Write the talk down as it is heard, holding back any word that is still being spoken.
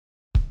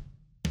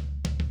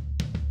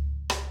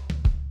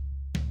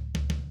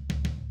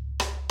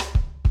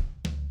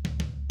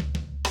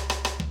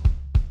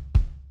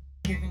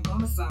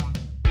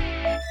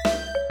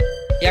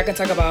Y'all can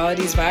talk about all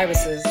these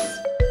viruses,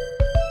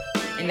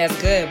 and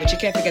that's good, but you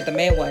can't forget the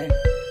main one.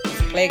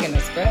 It's plaguing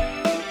us, bruh.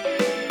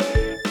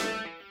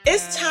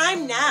 It's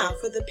time now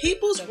for the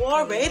People's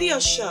War Radio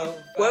Show,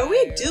 where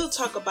we do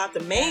talk about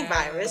the main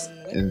virus,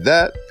 and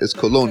that is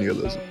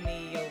colonialism.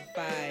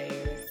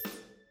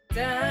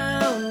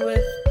 Down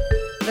with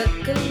the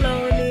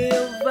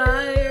colonial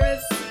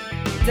virus.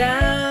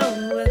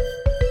 Down with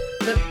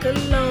the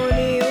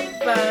colonial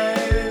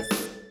virus.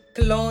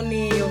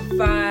 Colonial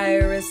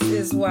virus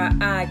is why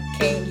I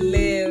can't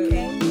live.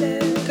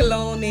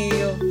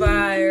 Colonial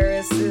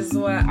virus is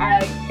why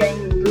I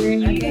can't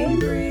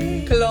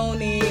breathe.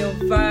 Colonial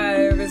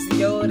virus,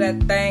 yo,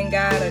 that thing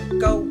gotta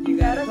go. We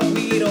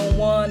don't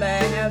wanna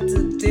have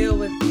to deal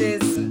with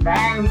this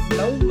virus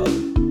no more.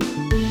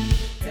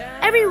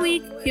 Every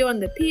week here on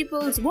the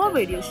People's War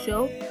Radio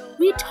Show,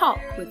 we talk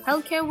with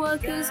healthcare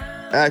workers,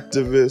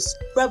 activists,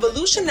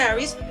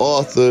 revolutionaries,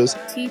 authors,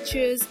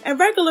 teachers, and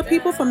regular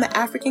people from the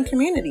African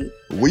community.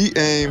 We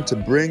aim to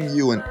bring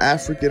you an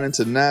African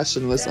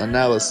internationalist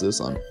analysis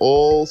on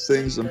all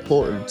things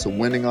important to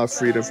winning our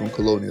freedom from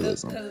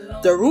colonialism.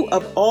 The root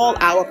of all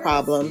our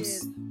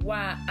problems.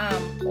 Why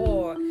I'm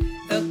poor.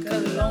 The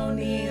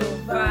colonial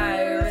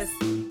virus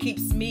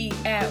keeps me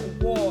at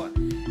war.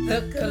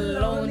 The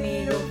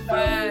colonial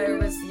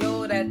virus,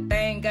 yo, that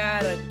thing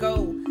gotta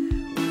go.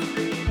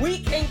 We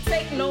can't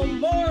take no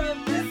more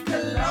of this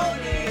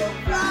colonial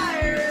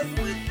virus.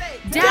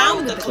 Down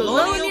with the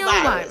colonial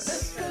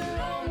virus.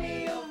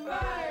 Colonial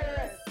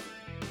virus.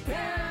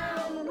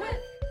 Down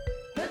with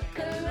the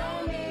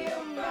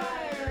colonial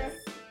virus.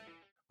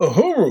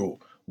 Uhuru!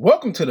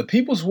 Welcome to the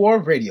People's War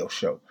Radio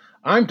Show.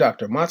 I'm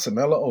Dr.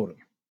 Matsamela Odom.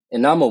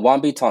 And I'm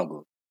Mwambi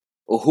Tongu.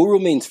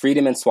 Uhuru means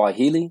freedom in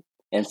Swahili,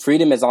 and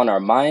freedom is on our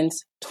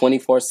minds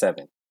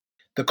 24/7.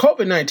 The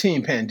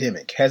COVID-19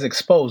 pandemic has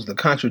exposed the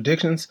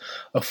contradictions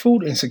of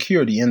food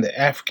insecurity in the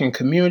African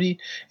community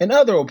and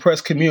other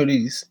oppressed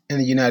communities in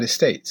the United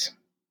States.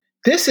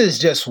 This is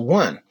just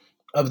one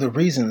of the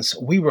reasons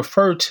we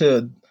refer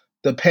to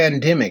the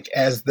pandemic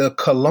as the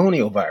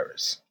colonial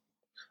virus.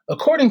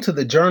 According to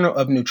the Journal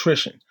of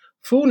Nutrition,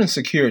 food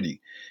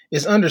insecurity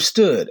is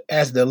understood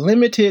as the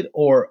limited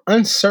or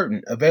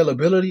uncertain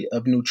availability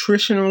of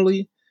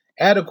nutritionally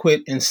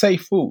adequate and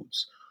safe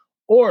foods,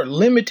 or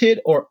limited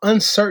or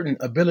uncertain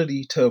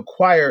ability to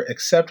acquire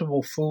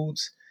acceptable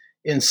foods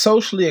in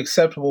socially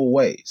acceptable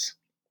ways.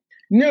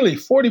 Nearly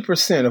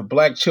 40% of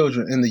Black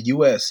children in the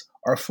U.S.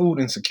 are food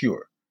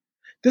insecure.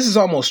 This is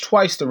almost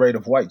twice the rate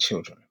of white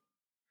children.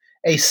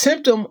 A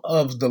symptom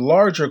of the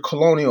larger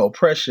colonial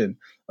oppression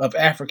of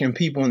African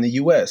people in the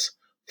U.S.,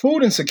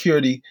 food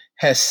insecurity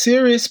has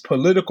serious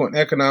political and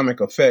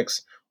economic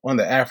effects on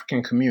the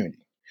African community.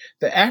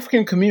 The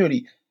African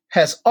community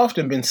has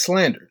often been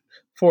slandered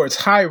for its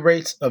high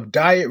rates of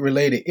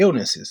diet-related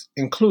illnesses,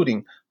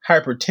 including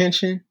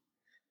hypertension,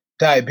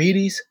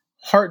 diabetes,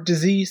 heart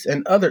disease,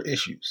 and other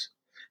issues.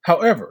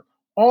 However,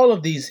 all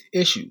of these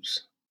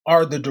issues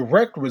are the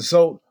direct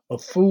result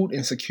of food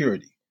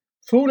insecurity.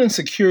 Food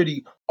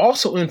insecurity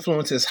also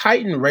influences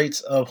heightened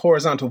rates of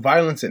horizontal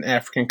violence in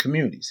African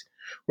communities,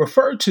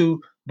 referred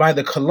to by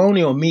the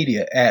colonial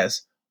media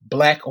as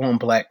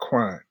black-on-black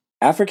crime.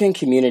 African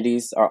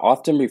communities are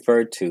often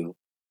referred to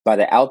by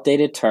the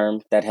outdated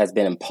term that has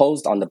been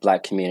imposed on the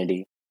Black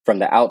community from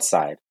the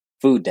outside,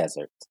 food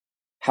deserts.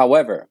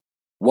 However,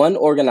 one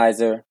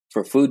organizer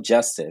for food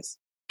justice,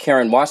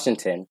 Karen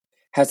Washington,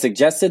 has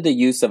suggested the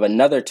use of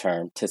another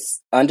term to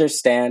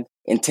understand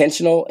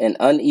intentional and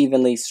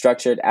unevenly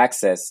structured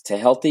access to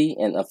healthy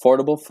and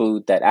affordable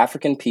food that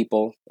African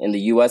people in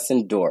the U.S.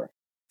 endure,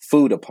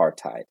 food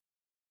apartheid.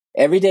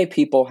 Everyday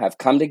people have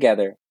come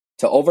together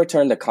to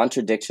overturn the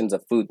contradictions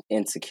of food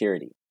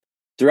insecurity.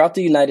 Throughout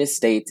the United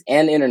States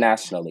and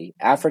internationally,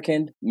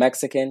 African,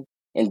 Mexican,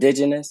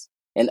 Indigenous,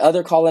 and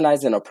other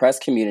colonized and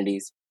oppressed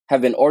communities have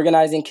been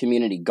organizing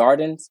community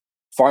gardens,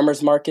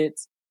 farmers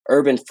markets,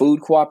 urban food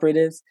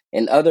cooperatives,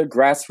 and other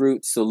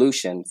grassroots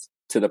solutions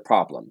to the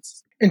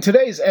problems. In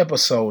today's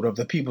episode of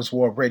the People's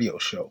War Radio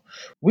Show,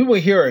 we will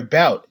hear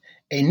about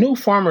a new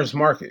farmers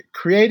market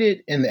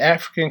created in the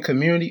African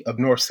community of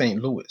North St.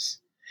 Louis,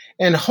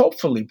 and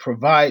hopefully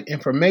provide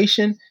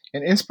information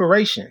and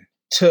inspiration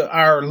to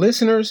our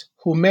listeners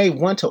who may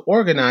want to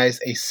organize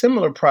a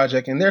similar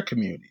project in their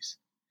communities.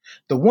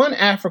 The One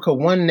Africa,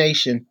 One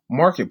Nation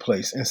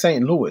Marketplace in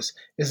St. Louis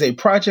is a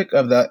project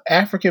of the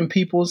African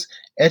People's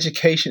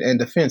Education and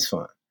Defense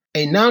Fund,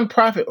 a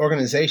nonprofit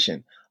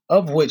organization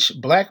of which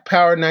Black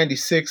Power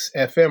 96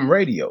 FM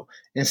radio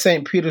in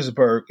St.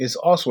 Petersburg is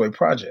also a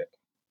project.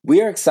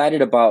 We are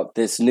excited about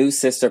this new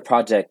sister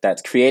project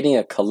that's creating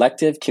a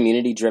collective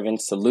community-driven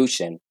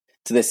solution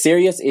to the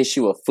serious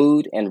issue of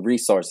food and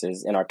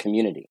resources in our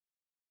community.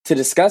 To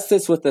discuss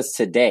this with us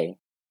today,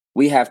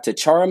 we have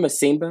Tachara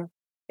Masimba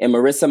and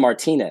Marissa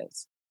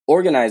Martinez,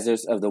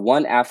 organizers of the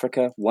One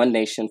Africa, One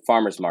Nation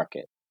Farmers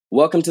Market.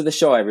 Welcome to the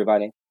show,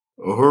 everybody.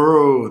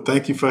 Uhuru,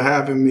 thank you for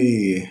having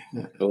me.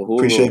 Uhuru.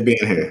 Appreciate being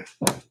here.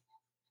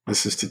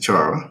 This is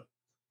Tachara.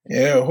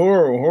 Yeah,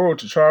 horror,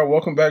 T'Challa.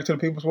 Welcome back to the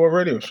People's War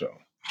Radio Show.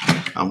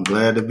 I'm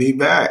glad to be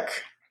back.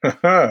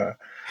 Yeah,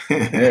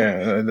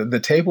 the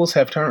tables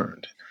have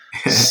turned.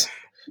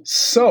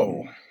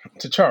 So,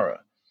 T'Challa,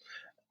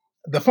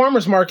 the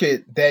farmers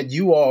market that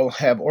you all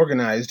have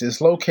organized is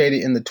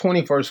located in the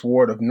 21st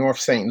Ward of North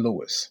St.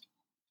 Louis,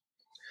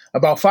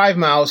 about 5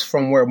 miles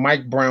from where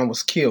Mike Brown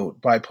was killed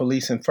by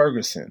police in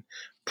Ferguson,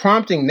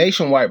 prompting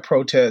nationwide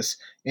protests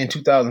in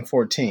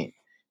 2014.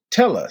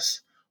 Tell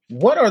us,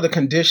 what are the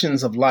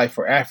conditions of life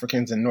for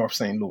Africans in North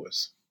St.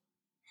 Louis?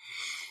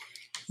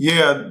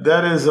 Yeah,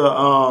 that is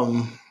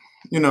a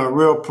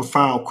real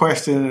profound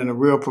question and a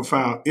real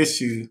profound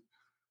issue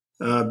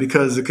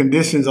because the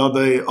conditions,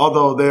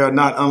 although they are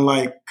not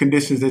unlike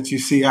conditions that you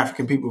see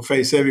African people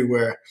face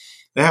everywhere,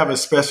 they have a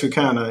special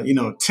kind of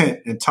tint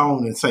and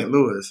tone in St.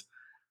 Louis.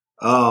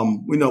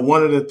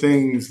 One of the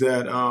things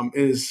that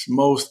is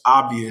most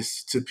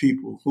obvious to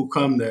people who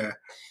come there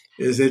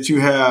is that you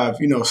have,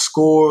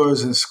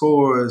 scores and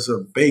scores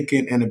of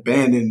vacant and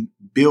abandoned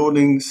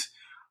buildings,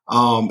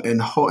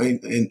 and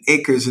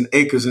acres and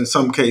acres in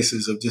some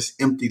cases of just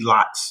empty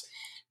lots,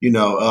 in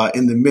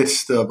the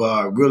midst of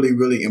really,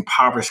 really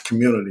impoverished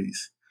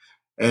communities.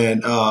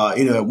 And,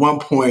 at one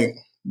point,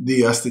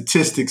 the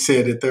statistics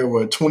said that there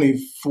were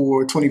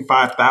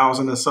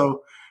 25,000 or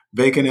so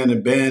vacant and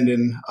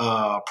abandoned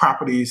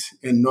properties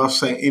in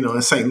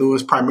in St.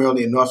 Louis,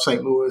 primarily in North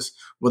St. Louis,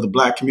 where the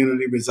Black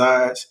community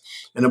resides.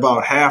 And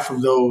about half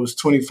of those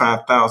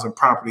 25,000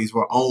 properties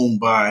were owned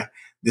by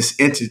this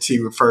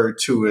entity referred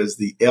to as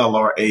the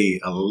LRA,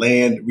 a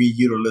Land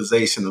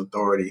Reutilization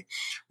Authority,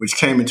 which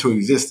came into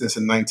existence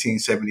in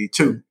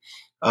 1972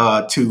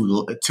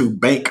 to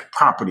bank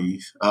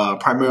properties,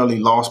 primarily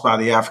lost by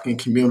the African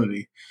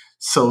community,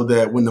 so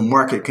that when the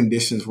market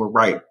conditions were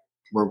ripe,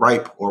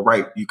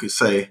 you could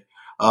say,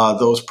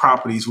 those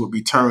properties would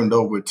be turned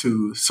over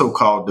to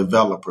so-called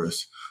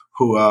developers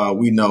who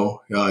we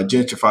know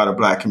gentrify the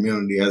Black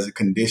community as a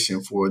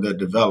condition for their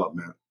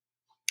development.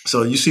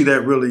 So you see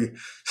that really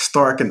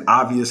stark and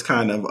obvious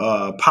kind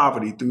of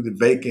poverty through the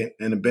vacant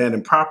and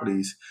abandoned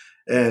properties.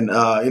 And,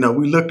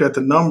 we looked at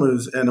the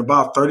numbers, and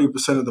about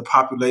 30% of the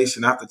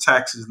population after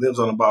taxes lives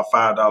on about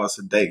 $5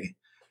 a day.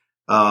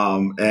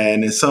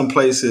 And in some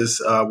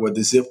places where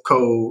the zip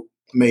code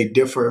may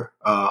differ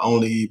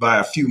only by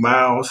a few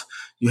miles,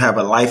 you have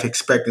a life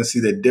expectancy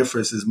that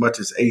differs as much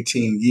as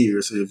 18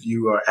 years. So if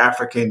you are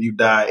African, you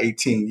die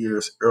 18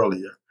 years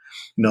earlier,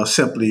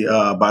 simply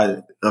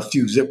by a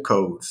few zip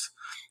codes.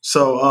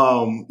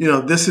 So,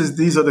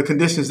 these are the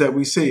conditions that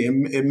we see.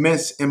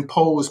 Immense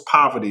imposed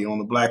poverty on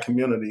the Black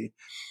community.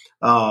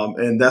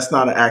 And that's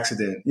not an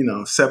accident.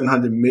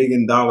 $700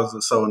 million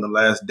or so in the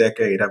last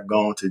decade have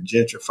gone to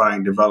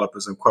gentrifying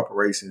developers and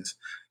corporations.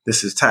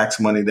 This is tax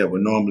money that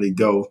would normally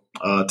go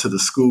to the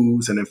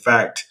schools. And in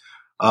fact,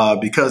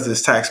 because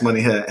this tax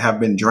money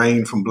have been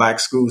drained from Black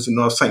schools in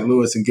North St.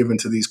 Louis and given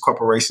to these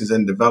corporations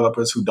and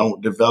developers who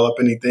don't develop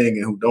anything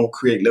and who don't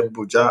create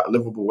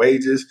livable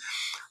wages,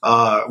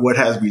 what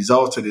has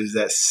resulted is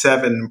that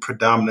 7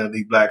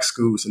 predominantly Black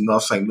schools in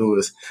North St.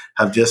 Louis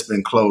have just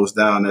been closed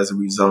down as a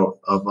result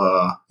of,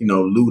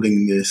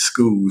 looting the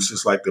schools,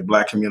 just like the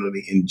Black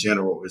community in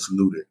general is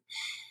looted.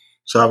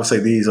 So I would say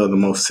these are the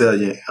most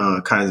salient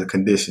kinds of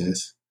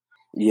conditions.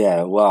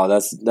 Yeah, wow,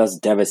 that's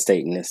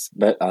devastating.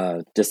 But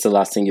just the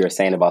last thing you were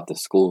saying about the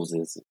schools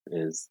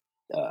is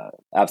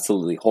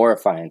absolutely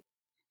horrifying.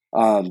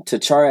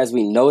 T'Challa, as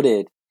we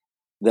noted,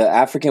 the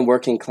African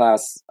working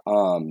class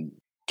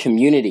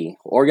community,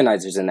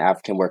 organizers in the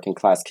African working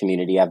class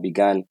community have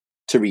begun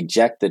to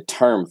reject the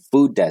term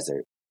food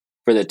desert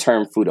for the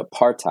term food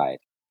apartheid.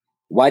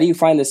 Why do you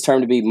find this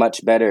term to be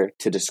much better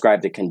to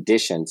describe the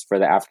conditions for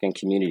the African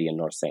community in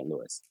North St.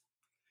 Louis?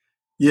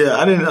 Yeah,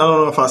 I don't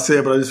know if I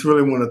said, but I just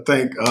really want to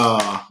thank,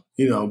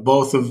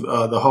 both of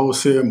the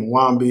hosts here,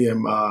 Mwambi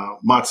and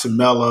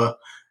Matsumela,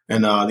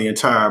 and the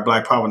entire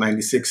Black Power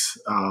 96,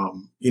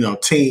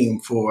 team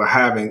for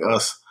having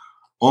us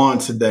on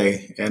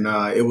today. And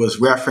it was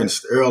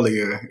referenced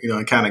earlier,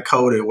 in kind of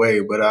coded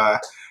way, but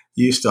I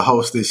used to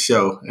host this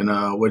show, and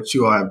what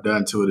you all have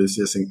done to it is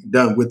just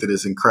done with it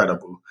is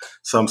incredible.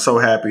 So I'm so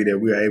happy that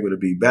we are able to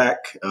be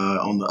back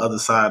on the other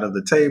side of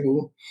the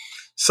table.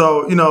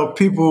 So,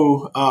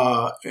 people,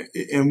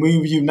 and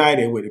we've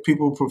united with it.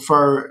 People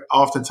prefer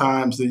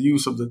oftentimes the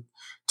use of the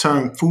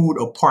term food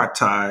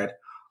apartheid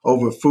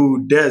over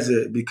food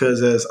desert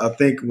because, as I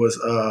think was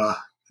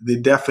the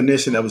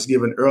definition that was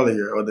given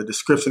earlier, or the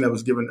description that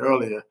was given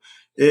earlier,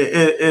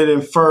 it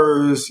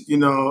infers,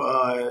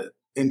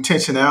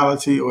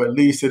 intentionality, or at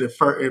least it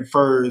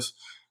infers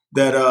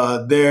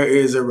that there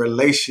is a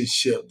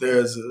relationship.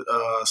 There's,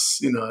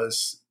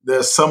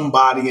 there's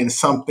somebody and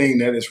something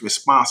that is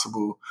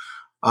responsible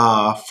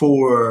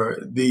for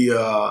the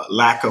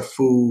lack of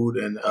food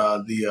and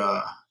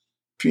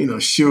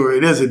sure,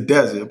 it is a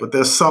desert, but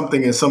there's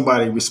something and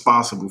somebody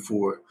responsible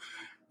for it.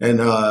 And,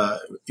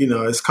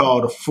 it's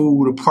called a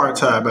food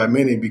apartheid by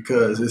many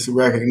because it's a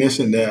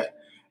recognition that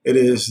it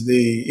is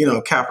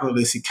the,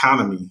 capitalist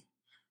economy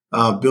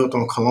built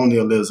on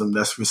colonialism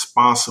that's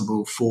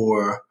responsible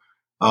for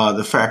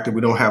the fact that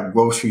we don't have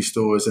grocery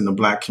stores in the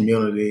Black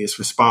community. It's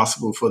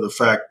responsible for the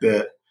fact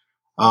that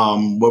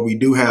where we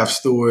do have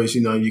stores,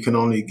 you can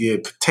only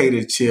get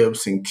potato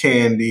chips and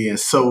candy and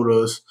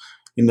sodas,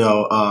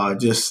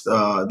 these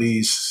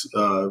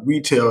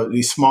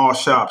these small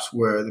shops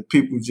where the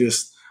people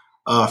just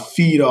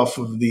feed off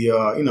of the,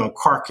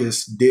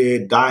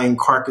 dying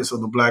carcass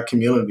of the Black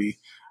community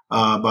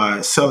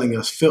by selling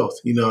us filth.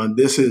 And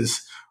this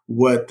is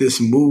what this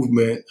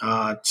movement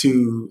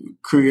to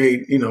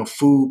create,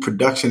 food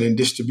production and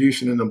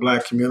distribution in the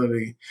Black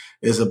community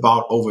is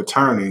about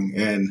overturning.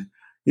 And,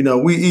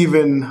 we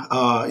even,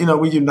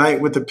 we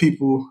unite with the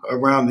people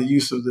around the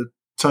use of the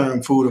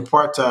term food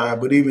apartheid,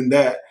 but even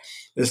that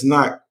is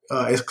not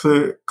as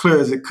clear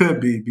as it could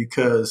be,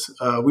 because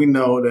we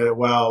know that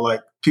while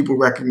like people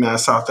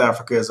recognize South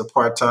Africa as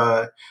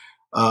apartheid,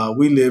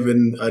 we live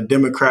in a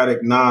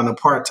democratic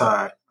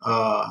non-apartheid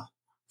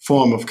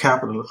form of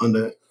capital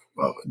under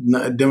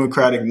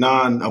democratic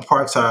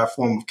non-apartheid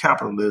form of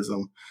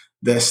capitalism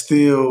that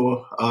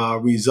still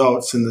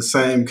results in the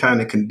same kind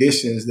of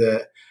conditions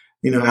that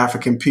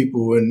African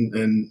people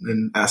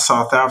in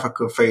South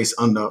Africa face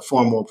under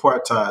formal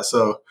apartheid.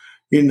 So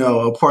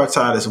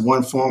apartheid is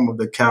one form of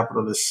the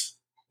capitalist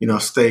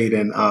state,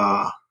 and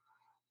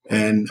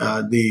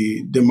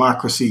the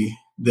democracy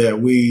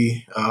that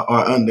we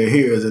are under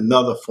here is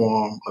another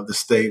form of the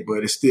state,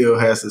 but it still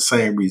has the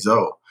same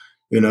result.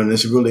 And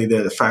it's really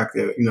the fact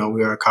that,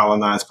 we are a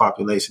colonized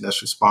population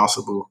that's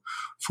responsible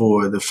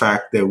for the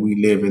fact that we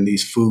live in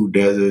these food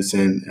deserts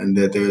and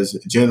that there's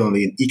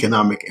generally an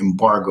economic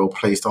embargo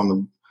placed on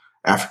the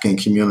African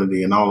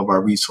community, and all of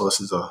our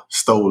resources are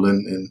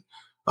stolen and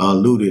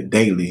looted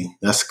daily.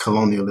 That's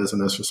colonialism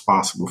that's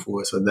responsible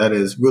for it. So that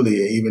is really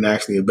even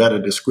actually a better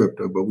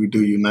descriptor, but we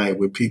do unite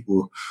with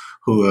people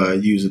who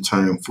use the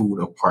term food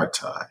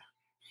apartheid.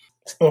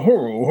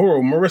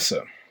 Uhuru,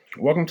 Marissa,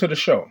 welcome to the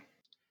show.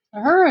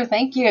 Uhuru,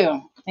 thank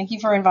you. Thank you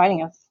for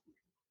inviting us.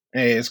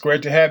 Hey, it's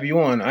great to have you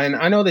on. And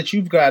I know that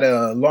you've got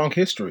a long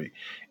history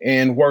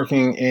in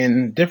working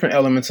in different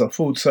elements of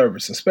food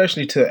service,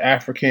 especially to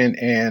African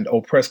and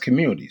oppressed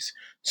communities.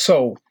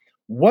 So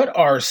what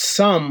are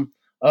some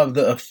of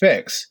the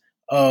effects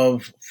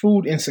of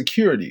food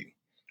insecurity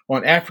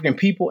on African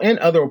people and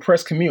other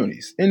oppressed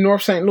communities in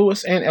North St.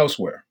 Louis and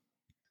elsewhere?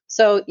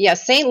 So,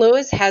 St.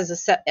 Louis has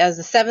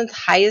the seventh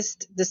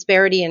highest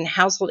disparity in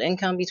household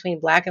income between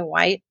Black and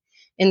white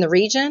in the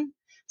region.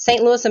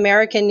 St. Louis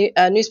American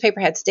newspaper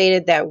had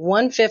stated that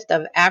 1/5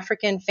 of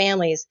African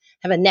families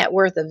have a net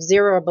worth of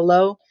 0 or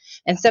below,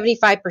 and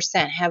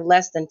 75% have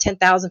less than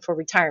 $10,000 for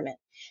retirement.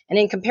 And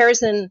in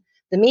comparison,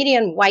 the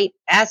median white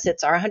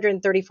assets are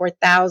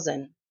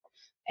 $134,000.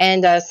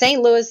 And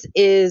St. Louis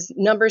is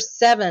number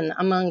 7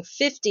 among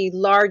 50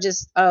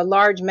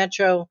 large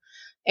metro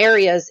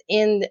areas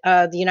in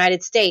the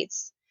United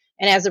States.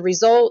 And as a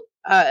result,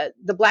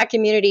 the Black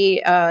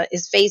community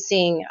is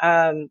facing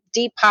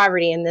deep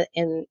poverty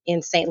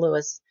in St.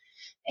 Louis,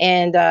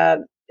 and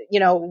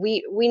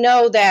we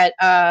know that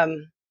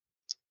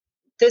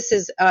this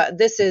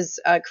is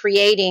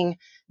creating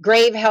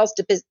grave health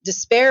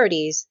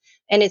disparities,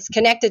 and it's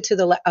connected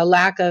to a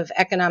lack of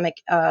economic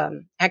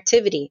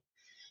activity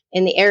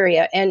in the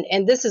area,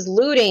 and this is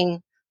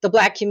looting the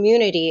Black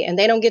community, and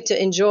they don't get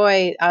to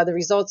enjoy the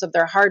results of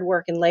their hard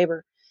work and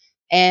labor.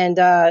 And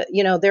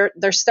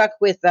they're stuck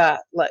with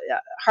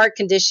heart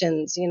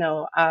conditions,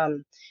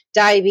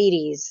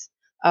 diabetes,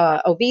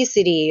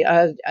 obesity.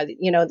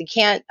 They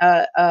can't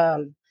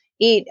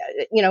eat,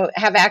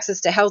 have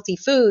access to healthy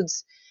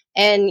foods,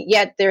 and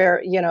yet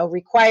they're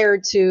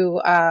required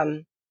to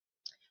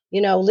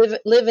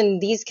live in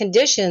these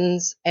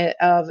conditions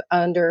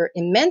under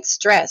immense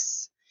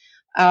stress.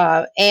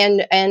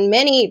 And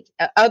many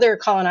other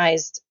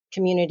colonized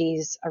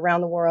communities around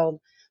the world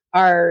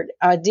are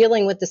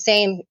dealing with the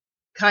same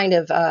kind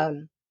of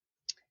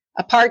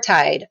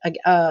apartheid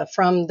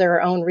from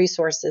their own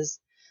resources.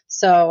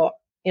 So,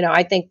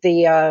 I think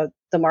the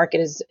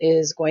market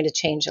is going to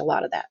change a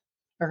lot of that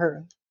for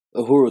her.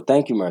 Uhuru,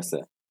 thank you,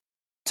 Marissa.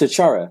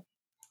 Tachara,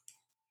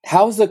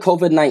 how has the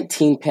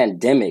COVID-19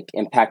 pandemic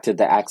impacted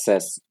the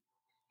access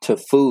to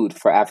food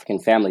for African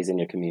families in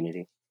your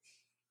community?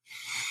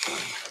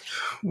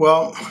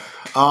 Well,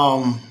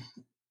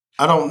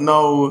 I don't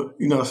know,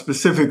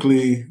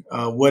 specifically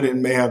what it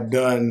may have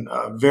done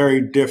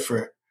very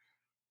different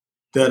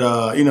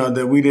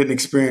that we didn't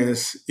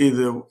experience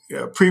either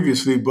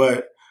previously.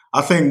 But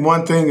I think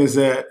one thing is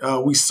that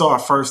we saw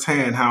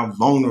firsthand how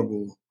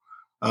vulnerable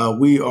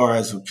we are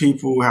as a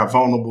people, how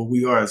vulnerable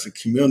we are as a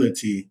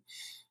community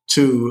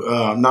to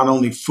not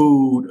only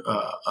food,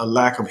 a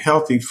lack of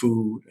healthy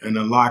food, and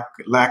a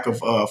lack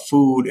of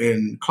food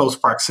in close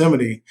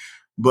proximity,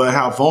 but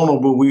how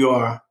vulnerable we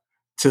are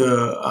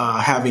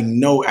to having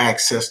no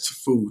access to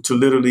food, to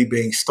literally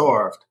being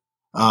starved.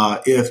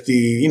 If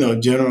the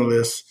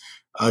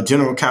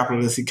general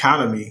capitalist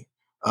economy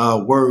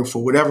were,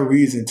 for whatever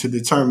reason, to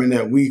determine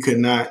that we could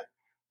not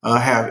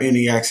have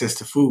any access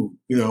to food.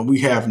 We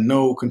have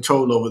no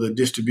control over the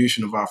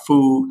distribution of our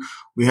food.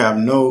 We have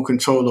no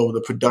control over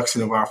the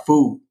production of our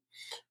food.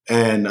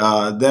 And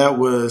that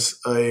was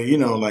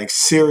a,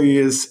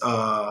 serious,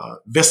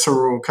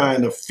 visceral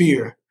kind of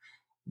fear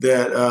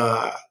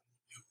that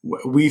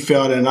we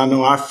felt, and I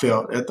know I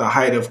felt at the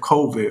height of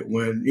COVID,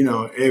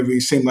 when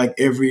seemed like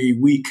every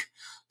week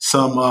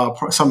some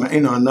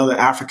another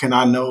African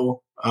I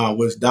know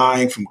was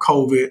dying from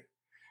COVID,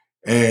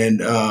 and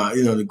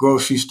the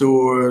grocery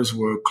stores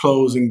were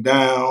closing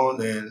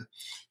down, and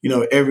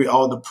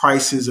all the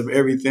prices of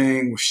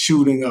everything were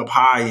shooting up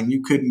high, and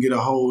you couldn't get a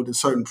hold of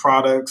certain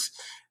products,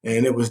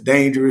 and it was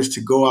dangerous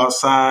to go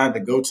outside, to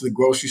go to the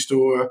grocery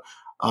store,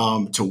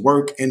 to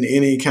work in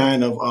any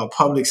kind of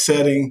public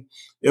setting.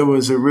 It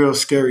was a real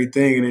scary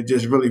thing, and it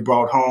just really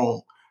brought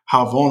home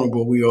how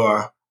vulnerable we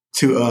are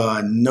to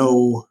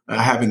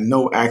having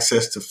no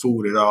access to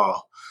food at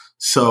all.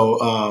 So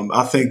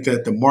I think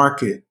that the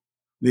market,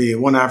 the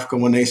One Africa,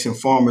 One Nation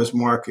farmers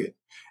market,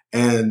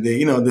 and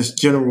this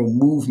general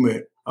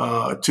movement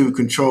to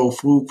control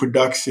food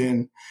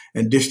production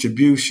and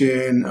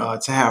distribution,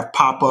 to have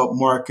pop-up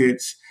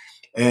markets,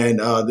 and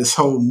this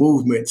whole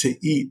movement to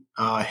eat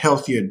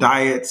healthier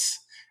diets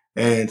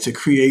and to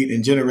create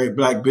and generate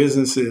Black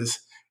businesses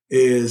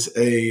is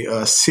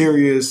a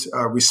serious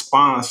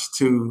response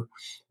to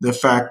the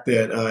fact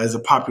that as a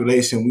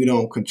population, we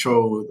don't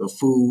control the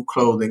food,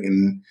 clothing,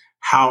 and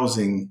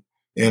housing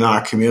in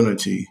our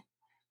community,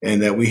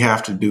 and that we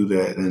have to do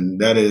that.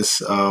 And that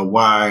is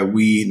why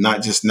we,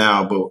 not just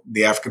now, but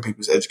the African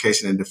People's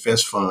Education and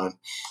Defense Fund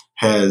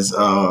has,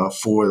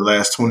 for the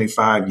last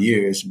 25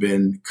 years,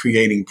 been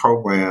creating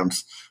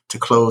programs to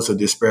close the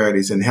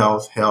disparities in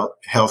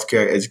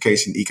healthcare,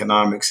 education,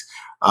 economics,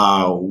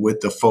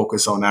 with the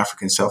focus on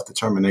African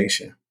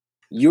self-determination.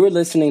 You are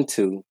listening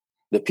to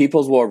the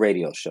People's War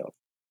Radio Show,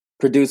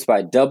 produced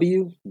by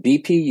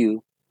WBPU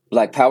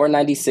Black Power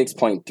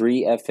 96.3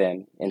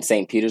 FM in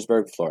St.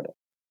 Petersburg, Florida.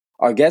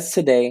 Our guests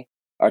today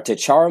are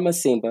Tachara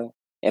Masimba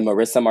and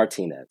Marissa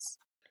Martinez.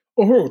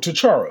 Uhuru,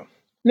 Tachara.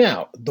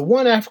 Now, the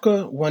One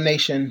Africa, One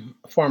Nation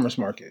farmers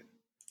market.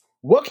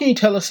 What can you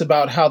tell us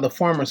about how the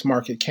farmers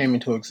market came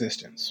into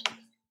existence?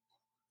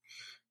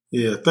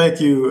 Yeah, thank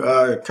you,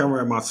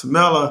 Comrade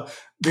Matsamela.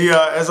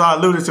 As I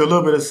alluded to a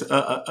little bit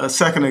a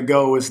second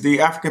ago, is the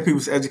African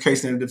People's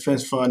Education and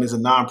Defense Fund is a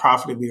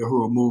nonprofit of the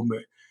Uhuru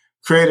movement,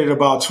 created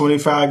about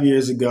 25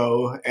 years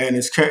ago, and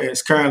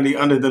it's currently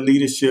under the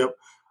leadership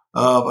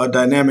of a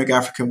dynamic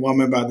African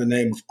woman by the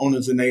name of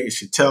Onozine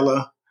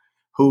Ishitela,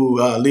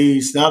 who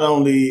leads not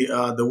only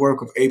the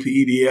work of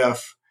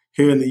APEDF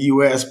here in the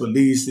U.S., but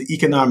leads the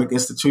economic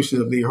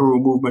institutions of the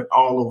Uhuru movement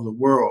all over the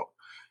world.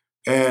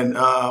 And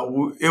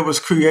it was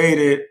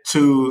created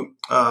to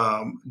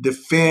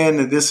defend,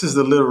 and this is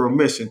the literal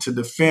mission, to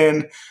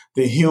defend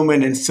the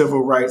human and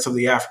civil rights of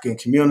the African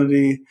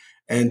community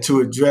and to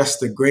address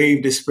the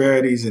grave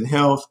disparities in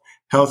health,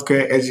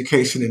 healthcare,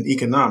 education, and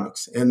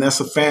economics. And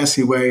that's a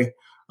fancy way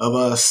of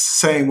us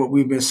saying what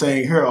we've been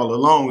saying here all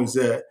along, is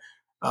that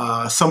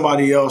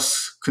somebody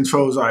else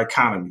controls our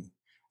economy.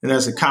 And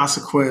as a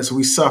consequence,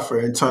 we suffer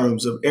in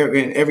terms of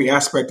in every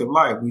aspect of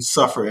life. We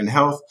suffer in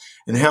health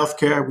and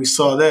healthcare. We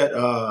saw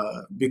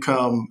that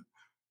become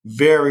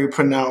very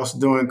pronounced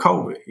during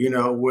COVID,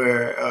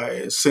 where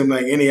it seemed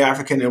like any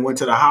African that went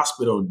to the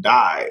hospital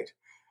died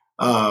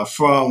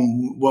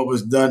from what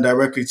was done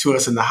directly to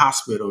us in the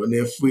hospital. And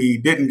if we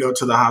didn't go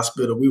to the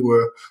hospital, we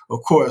were,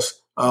 of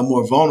course,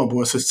 more vulnerable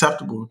and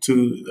susceptible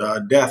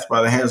to death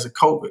by the hands of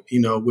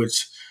COVID,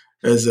 which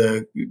is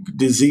a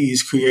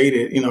disease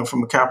created,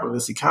 from a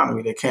capitalist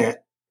economy that can't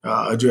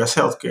address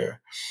healthcare.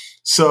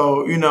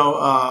 So,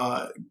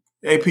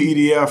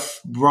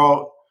 APEDF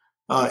brought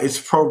its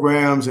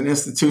programs and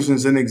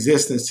institutions in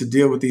existence to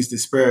deal with these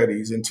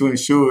disparities and to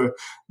ensure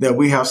that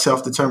we have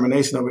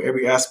self-determination over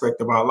every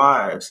aspect of our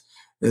lives.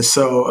 And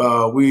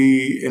so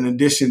we, in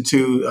addition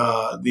to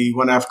the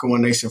One Africa,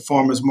 One Nation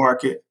farmers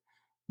market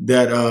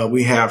that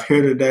we have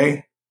here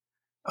today,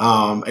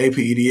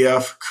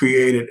 APEDF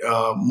created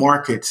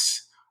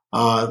markets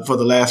for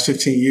the last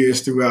 15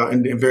 years throughout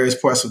in various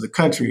parts of the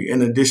country,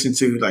 in addition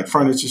to like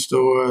furniture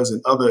stores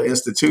and other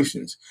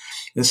institutions.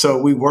 And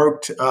so we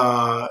worked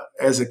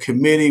as a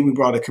committee. We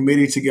brought a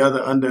committee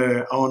together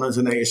under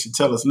Onozine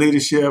Ishitela's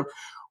leadership.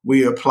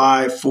 We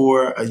applied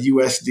for a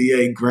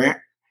USDA grant,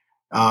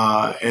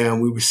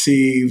 and we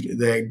received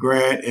that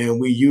grant, and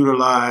we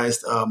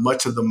utilized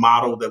much of the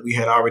model that we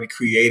had already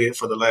created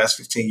for the last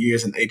 15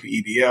 years in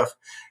APEDF,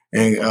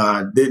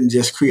 and didn't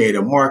just create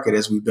a market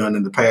as we've done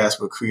in the past,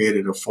 but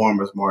created a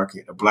farmers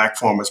market, a Black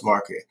farmers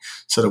market,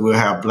 so that we'll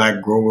have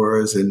Black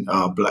growers and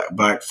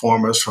Black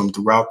farmers from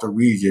throughout the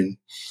region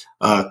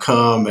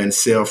come and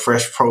sell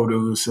fresh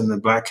produce in the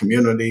Black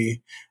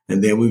community.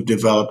 And then we've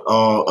developed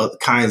all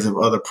kinds of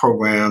other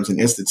programs and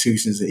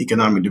institutions and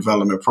economic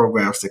development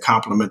programs to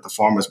complement the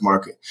farmers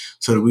market,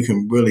 so that we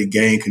can really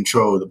gain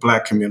control. The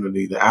Black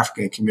community, the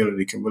African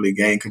community, can really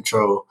gain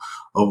control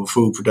over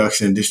food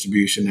production and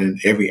distribution in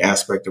every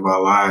aspect of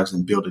our lives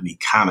and build an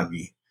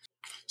economy.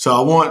 So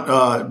I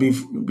want,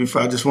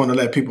 before I just want to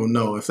let people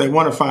know, if they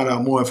want to find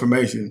out more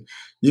information,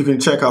 you can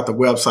check out the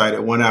website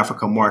at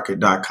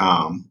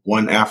oneafricamarket.com,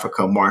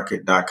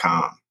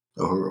 oneafricamarket.com.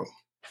 Uhuru.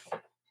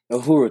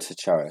 Uhuru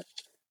Tachara.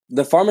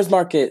 The farmers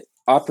market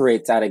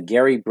operates at a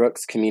Gary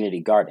Brooks community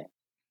garden.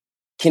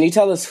 Can you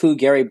tell us who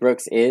Gary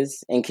Brooks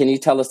is? And can you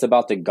tell us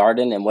about the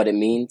garden and what it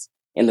means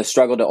in the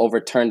struggle to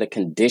overturn the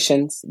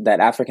conditions that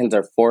Africans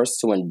are forced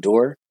to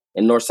endure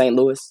in North St.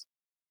 Louis?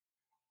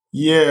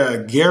 Yeah,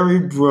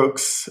 Gary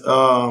Brooks,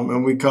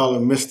 and we call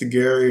him Mr.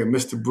 Gary or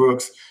Mr.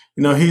 Brooks.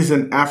 He's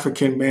an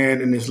African man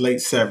in his late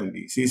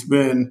 70s. He's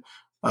been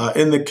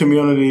in the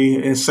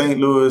community in St.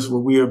 Louis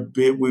where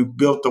we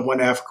built the One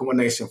Africa, One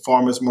Nation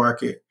Farmers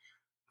Market.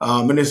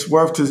 And it's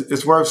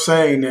worth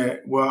saying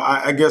that, well,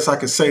 I guess I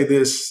could say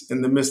this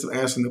in the midst of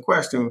answering the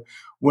question.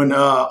 When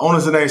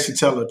Onozene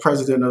Sitela,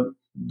 president of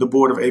the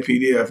board of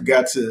APDF,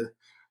 got to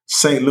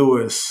St.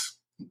 Louis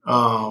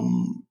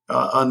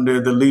under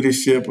the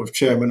leadership of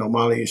Chairman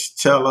Omali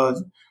Sitela,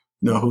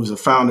 who's a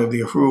founder of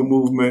the Uhuru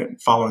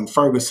movement following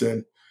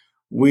Ferguson,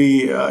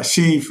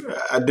 she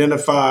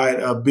identified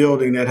a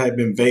building that had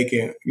been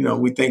vacant,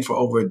 we think for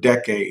over a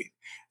decade,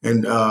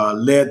 and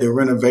led the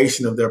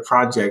renovation of their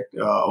project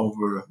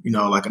over,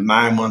 like a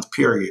 9-month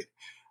period.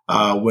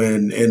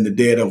 When in the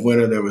dead of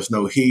winter, there was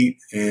no heat.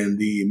 In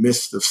the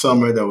midst of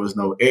summer, there was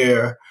no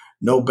air,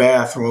 no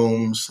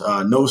bathrooms,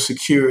 no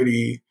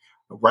security,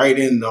 right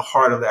in the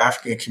heart of the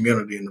African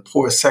community, in the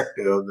poor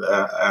sector of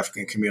the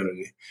African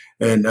community.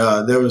 And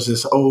there was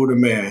this older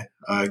man,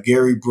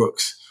 Gary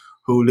Brooks,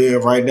 who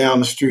lived right down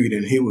the street,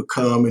 and he would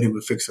come and he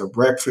would fix her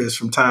breakfast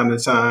from time to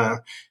time.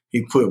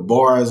 He put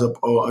bars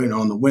up,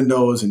 on the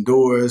windows and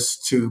doors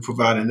to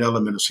provide an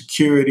element of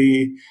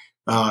security.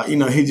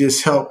 He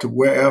just helped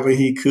wherever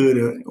he could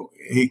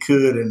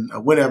and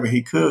whenever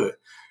he could.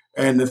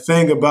 And the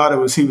thing about it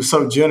was he was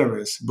so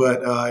generous,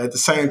 but at the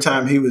same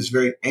time, he was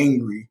very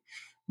angry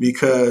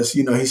because,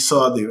 he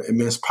saw the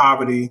immense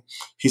poverty.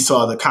 He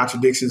saw the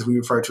contradictions we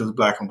refer to as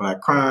black on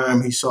black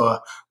crime. He saw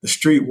the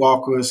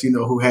streetwalkers,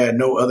 who had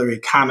no other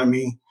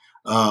economy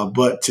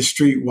but to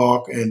street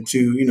walk, and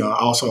to,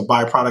 also a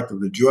byproduct of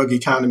the drug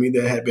economy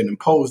that had been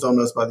imposed on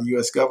us by the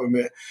U.S.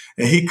 government.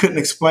 And he couldn't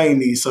explain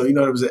these. So,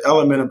 there was an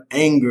element of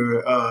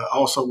anger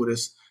also with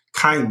his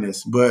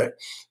kindness. But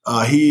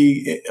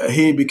he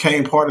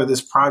became part of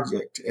this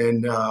project,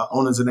 and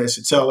Onozene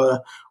Sitela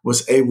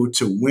was able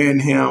to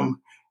win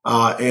him.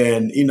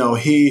 And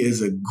he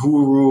is a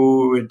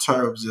guru in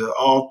terms of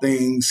all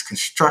things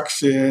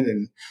construction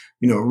and,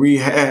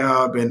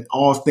 rehab and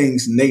all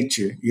things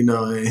nature,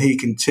 and he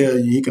can tell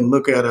you, he can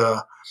look at,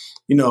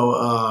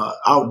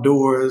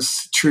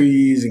 outdoors,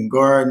 trees and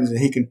gardens, and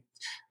he can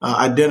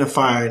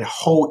identify a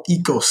whole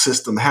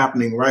ecosystem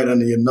happening right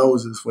under your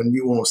noses when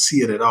you won't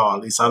see it at all.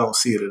 At least I don't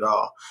see it at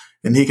all.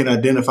 And he can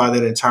identify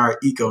that entire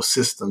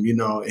ecosystem,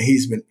 and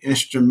he's been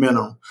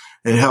instrumental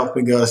in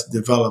helping us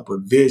develop a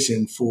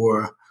vision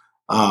for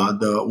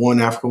the One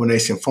Africa, One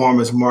Nation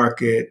Farmers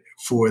Market,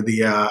 for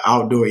the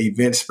outdoor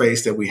event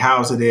space that we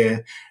house it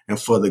in, and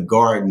for the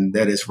garden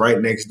that is right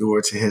next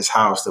door to his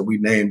house that we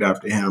named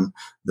after him,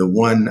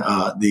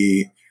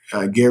 the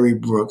Gary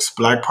Brooks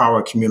Black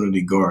Power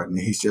Community Garden.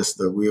 He's just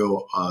a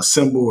real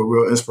symbol, a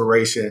real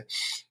inspiration,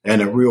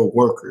 and a real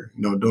worker.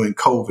 During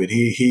COVID,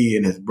 he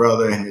and his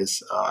brother and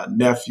his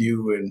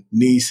nephew and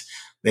niece,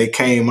 they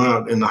came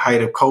out in the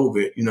height of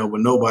COVID,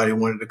 when nobody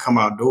wanted to come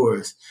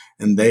outdoors,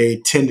 and they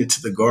tended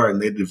to the garden.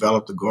 They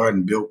developed the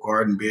garden, built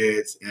garden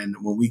beds. And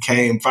when we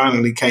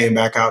finally came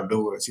back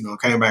outdoors,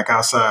 came back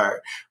outside,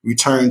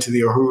 returned to the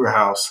Uhuru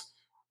house,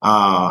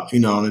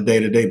 on a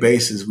day-to-day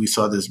basis, we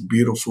saw this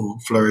beautiful,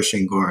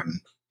 flourishing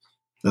garden.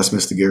 That's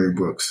Mr. Gary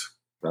Brooks.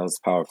 That was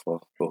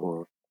powerful.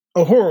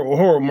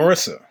 Uhuru,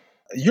 Marissa,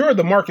 you're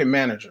the market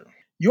manager.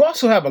 You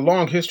also have a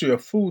long history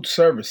of food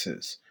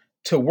services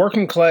to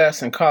working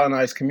class and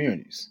colonized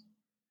communities.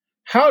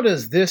 How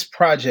does this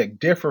project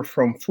differ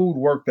from food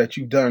work that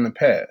you've done in the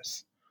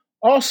past?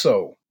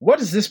 Also, what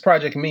does this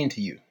project mean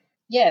to you?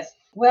 Yes.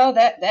 Well,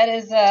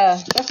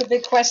 that's a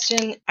big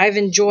question. I've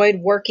enjoyed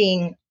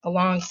working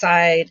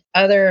alongside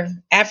other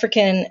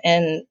African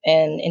and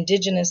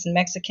indigenous and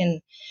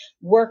Mexican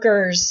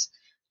workers.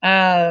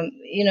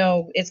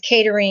 It's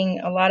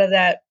catering. A lot of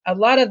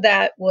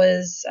that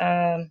was,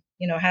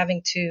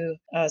 having to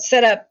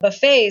set up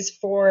buffets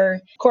for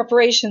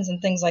corporations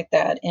and things like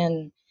that.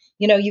 And,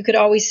 you could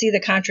always see the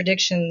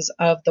contradictions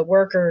of the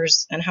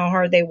workers and how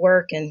hard they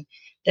work, and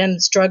them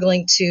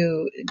struggling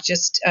to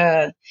just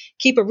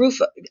keep a roof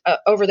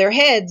over their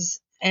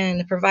heads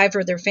and provide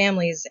for their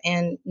families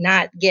and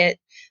not get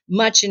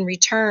much in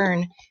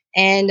return.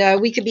 And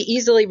we could be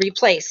easily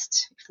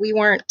replaced. If we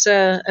weren't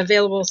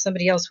available,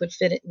 somebody else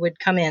would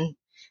come in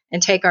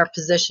and take our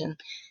position.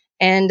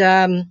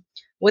 And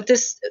what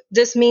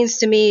this means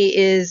to me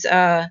is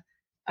a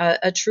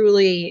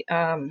truly,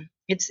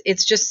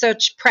 it's just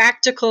such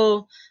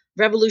practical,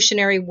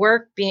 revolutionary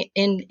work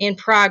in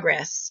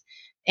progress.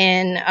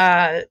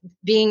 And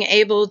being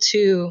able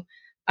to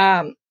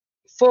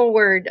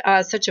forward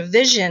such a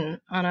vision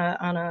on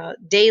a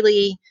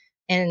daily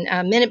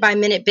minute by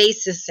minute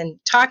basis, and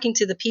talking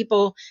to the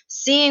people,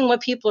 seeing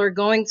what people are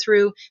going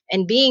through,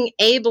 and being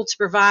able to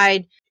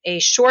provide a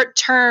short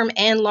term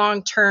and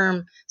long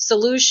term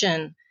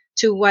solution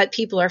to what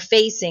people are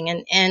facing.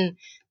 And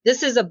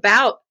this is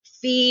about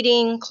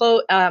feeding,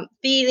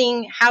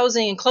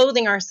 housing, and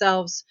clothing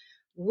ourselves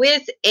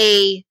with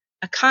a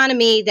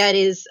economy that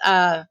is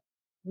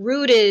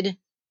rooted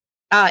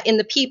in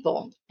the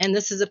people. And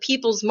this is a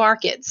people's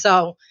market.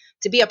 So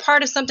to be a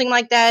part of something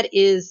like that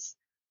is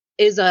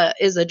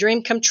a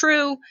dream come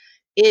true.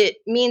 It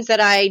means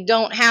that I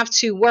don't have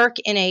to work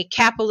in a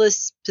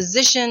capitalist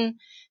position,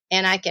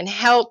 and I can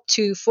help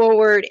to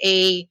forward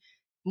a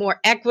more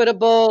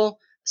equitable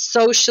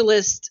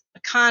socialist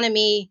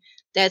economy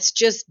that's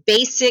just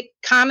basic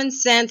common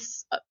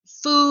sense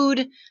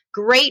food,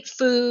 great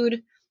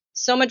food.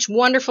 So much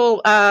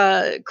wonderful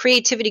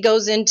creativity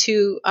goes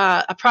into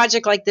a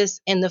project like this,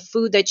 and the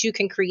food that you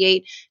can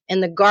create,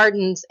 and the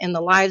gardens and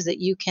the lives that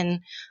you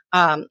can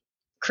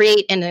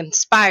create and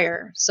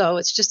inspire. So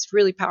it's just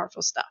really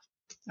powerful stuff.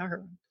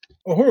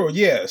 Uhuru,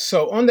 yeah.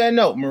 So on that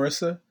note,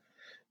 Marissa,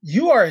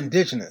 you are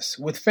indigenous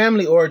with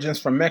family origins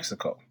from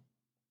Mexico.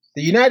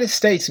 The United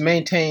States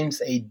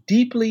maintains a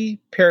deeply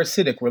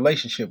parasitic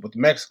relationship with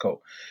Mexico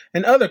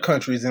and other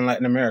countries in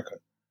Latin America.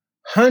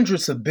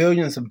 Hundreds of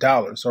billions of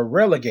dollars are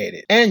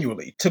relegated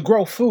annually to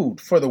grow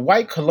food for the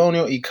white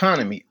colonial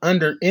economy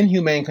under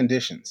inhumane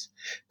conditions.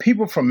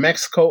 People from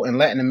Mexico and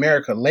Latin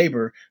America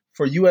labor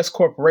for U.S.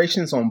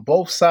 corporations on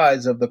both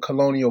sides of the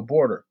colonial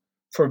border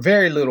for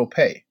very little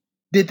pay.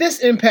 Did this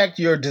impact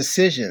your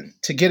decision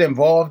to get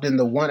involved in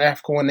the One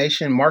Africa, One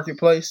Nation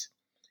marketplace?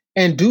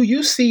 And do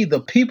you see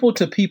the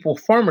people-to-people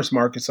farmers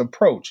markets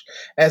approach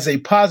as a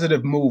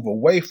positive move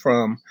away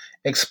from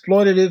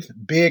exploitative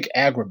big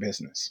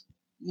agribusiness?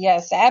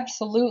 Yes,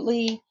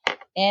 absolutely.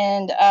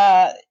 And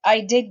I'm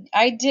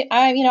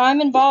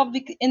involved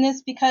in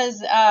this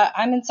because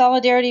I'm in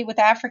solidarity with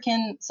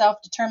African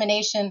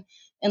self-determination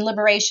and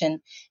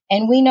liberation.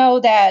 And we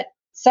know that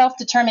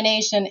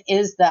self-determination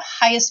is the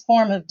highest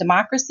form of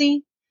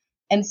democracy.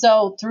 And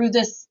so through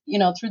this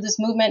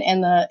movement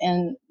and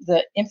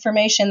the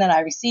information that I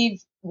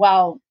receive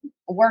while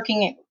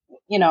working,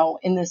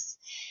 in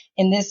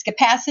this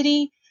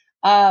capacity,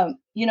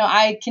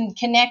 I can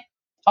connect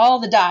all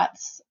the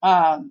dots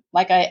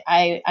like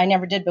I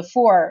never did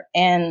before.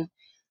 And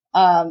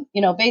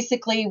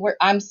basically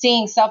I'm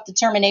seeing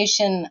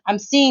self-determination. I'm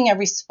seeing a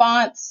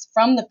response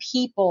from the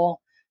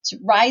people to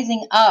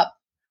rising up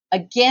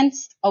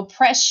against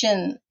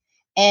oppression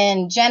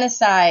and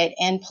genocide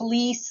and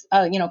police,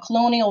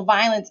 colonial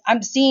violence.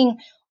 I'm seeing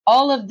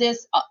all of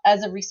this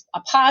as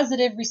a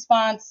positive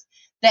response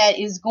that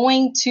is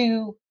going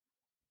to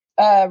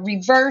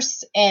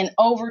reverse and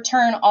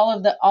overturn all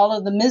of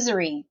the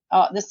misery,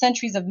 the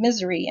centuries of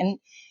misery.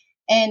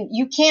 And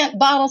you can't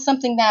bottle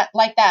something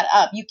like that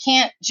up. You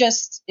can't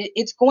just.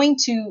 It's going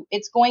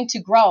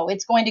to grow.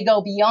 It's going to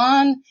go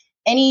beyond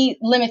any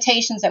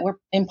limitations that were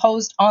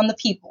imposed on the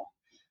people.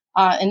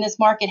 And this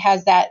market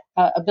has that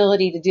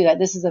ability to do that.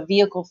 This is a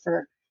vehicle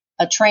for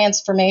a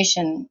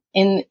transformation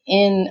in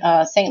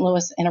St.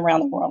 Louis and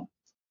around the world.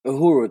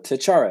 Uhuru,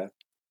 Tachara,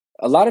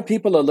 a lot of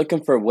people are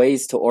looking for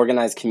ways to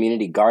organize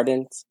community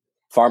gardens,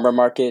 farmer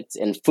markets,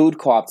 and food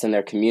co-ops in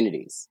their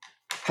communities.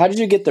 How did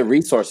you get the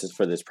resources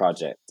for this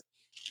project?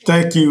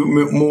 Thank you,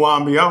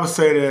 Muambi. I would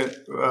say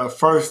that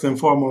first and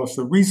foremost,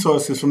 the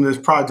resources from this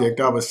project,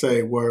 I would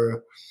say,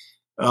 were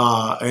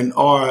and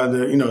are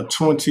the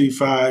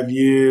 25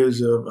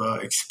 years of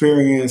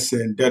experience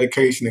and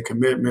dedication and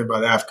commitment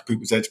by the African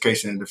People's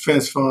Education and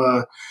Defense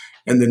Fund,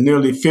 and the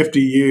nearly 50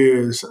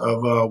 years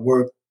of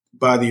work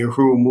by the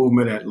Uhuru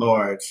movement at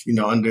large,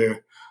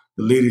 under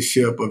the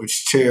leadership of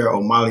its chair,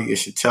 Omali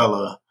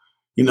Ishitela,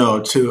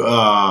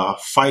 to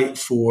fight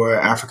for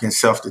African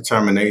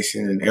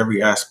self-determination in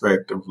every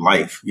aspect of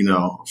life,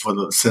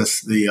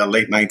 since the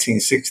late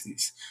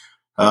 1960s.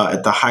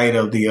 At the height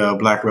of the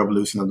Black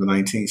Revolution of the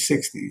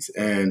 1960s.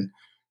 And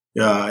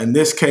in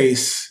this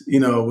case,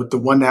 with the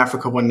One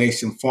Africa, One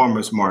Nation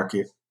farmers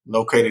market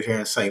located here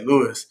in St.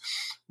 Louis,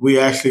 we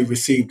actually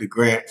received a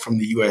grant from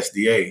the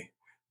USDA.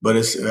 But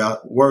it's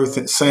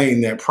worth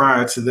saying that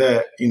prior to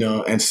that,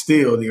 and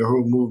still the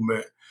Uhuru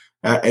movement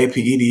at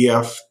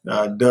APEDF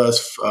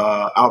does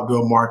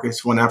outdoor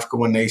markets, One Africa,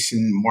 One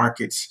Nation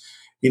markets,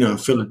 in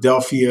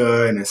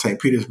Philadelphia and in St.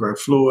 Petersburg,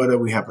 Florida.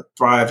 We have a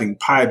thriving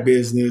pie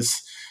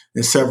business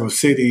in several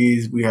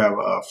cities. We have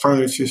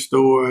furniture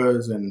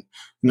stores and,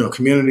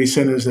 community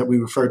centers that we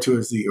refer to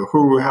as the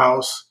Uhuru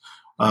House,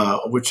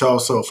 which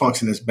also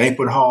function as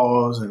banquet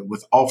halls and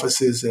with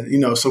offices.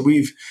 And, so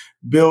we've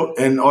built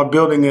and are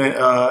building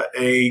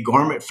a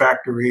garment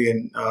factory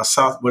in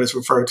what is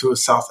referred to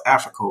as South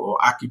Africa, or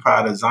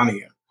Occupied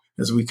Azania,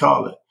 as we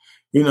call it.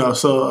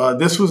 So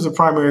this was the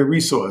primary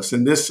resource.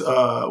 And this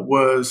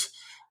was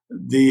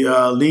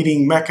the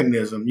leading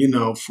mechanism,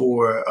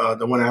 for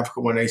the One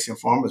Africa, One Nation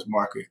farmers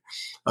market.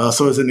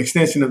 So as an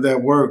extension of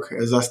that work,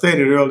 as I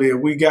stated earlier,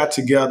 we got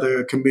together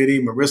a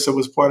committee. Marissa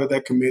was part of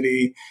that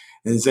committee.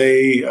 And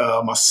Zay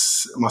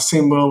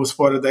Masimba was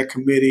part of that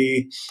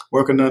committee,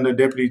 working under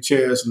Deputy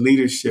Chair's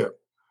leadership.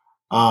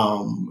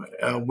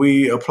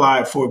 We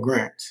applied for a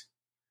grant,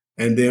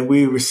 and then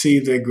we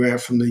received a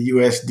grant from the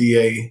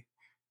USDA,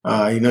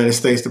 United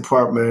States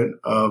Department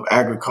of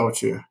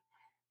Agriculture.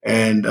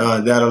 And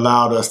that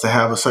allowed us to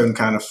have a certain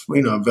kind of,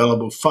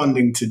 available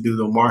funding to do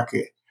the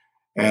market.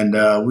 And,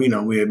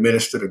 we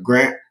administered a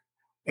grant,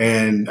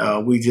 and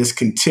we just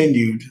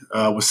continued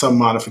with some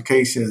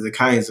modifications, the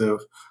kinds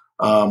of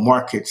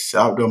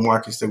outdoor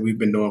markets that we've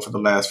been doing for the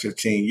last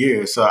 15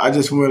 years. So I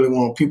just really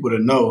want people to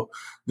know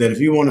that if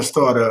you want to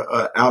start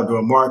an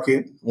outdoor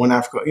market, an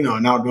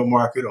outdoor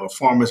market or a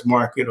farmer's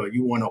market, or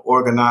you want to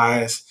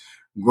organize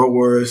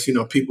growers,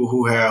 people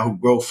who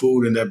grow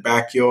food in their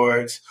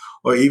backyards,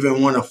 or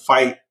even want to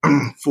fight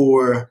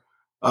for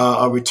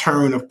a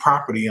return of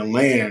property and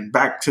land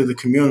back to the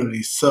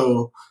community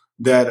so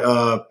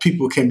that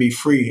people can be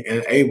free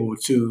and able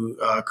to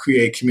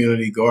create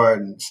community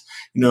gardens.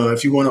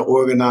 If you want to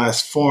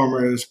organize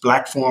farmers,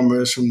 Black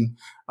farmers from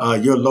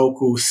your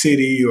local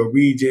city or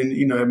region,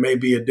 it may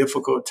be a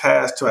difficult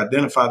task to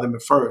identify them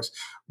at first,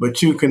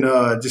 but you can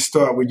just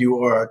start where you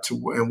are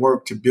and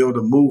work to build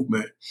a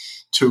movement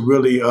to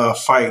really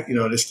fight,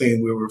 this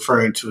thing we're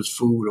referring to as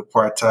food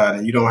apartheid,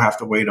 and you don't have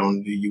to wait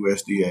on the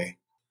USDA.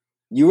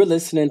 You were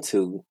listening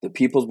to the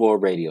People's War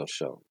Radio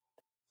Show,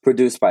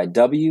 produced by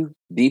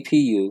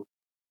WBPU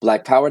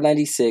Black Power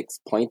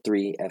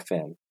 96.3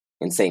 FM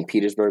in St.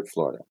 Petersburg,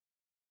 Florida.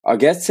 Our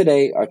guests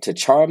today are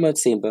Tachara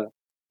Masimba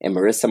and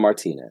Marissa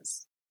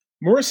Martinez.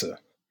 Marissa,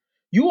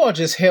 you all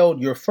just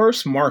held your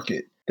first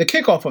market, the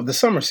kickoff of the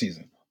summer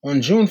season,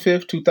 on June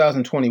 5th,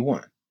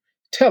 2021.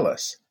 Tell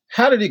us,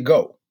 how did it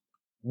go?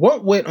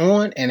 What went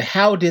on, and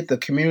how did the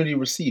community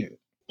receive it?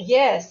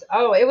 Yes.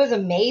 Oh, it was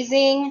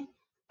amazing.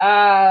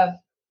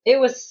 It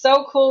was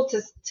so cool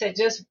to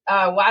just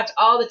watch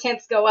all the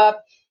tents go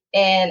up,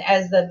 and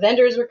as the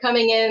vendors were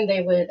coming in,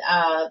 they would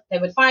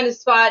find a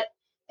spot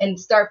and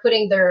start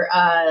putting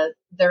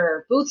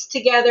their booths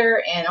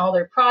together and all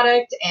their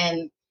product,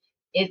 and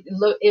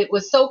it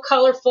was so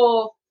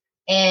colorful,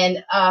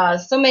 and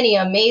so many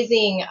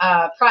amazing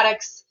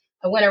products.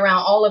 I went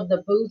around all of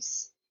the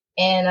booths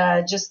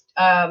and just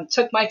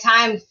took my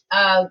time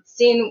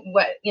seeing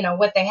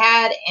what they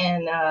had,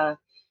 and I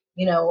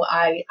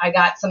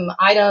got some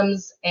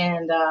items,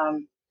 and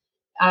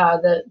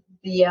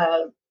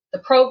the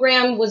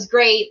program was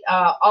great.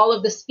 All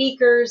of the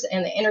speakers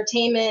and the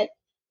entertainment.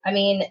 I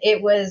mean,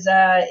 it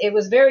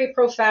was very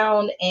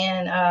profound,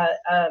 and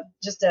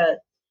just a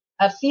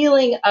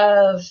feeling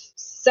of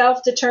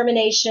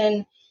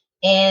self-determination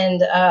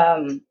and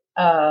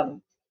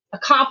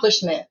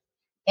accomplishment,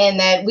 and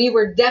that we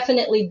were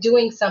definitely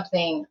doing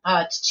something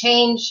to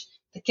change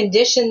the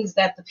conditions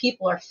that the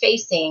people are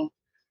facing,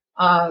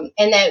 and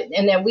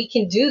that we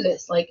can do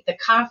this. Like, the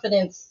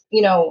confidence,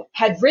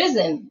 had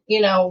risen,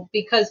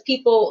 because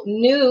people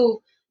knew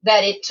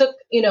that it took,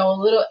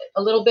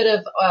 a little bit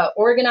of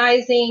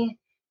organizing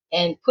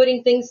and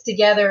putting things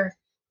together,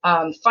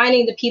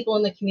 finding the people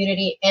in the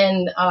community,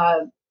 and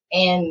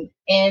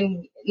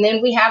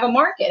then we have a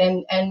market,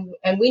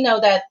 and we know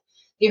that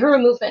the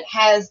Uhuru movement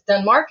has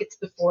done markets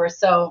before,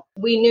 so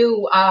we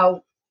knew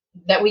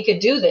that we could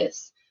do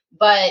this.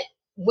 But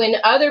when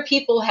other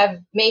people have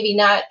maybe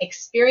not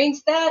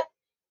experienced that,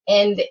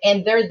 and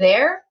they're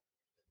there,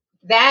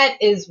 that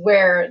is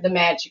where the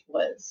magic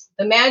was.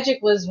 The magic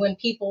was when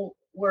people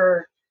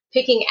were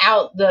picking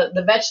out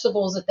the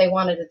vegetables that they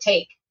wanted to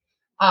take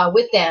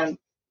with them,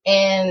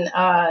 and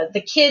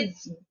the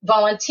kids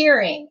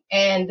volunteering,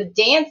 and the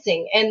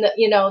dancing, and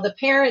the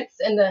parents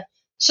and the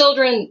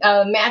children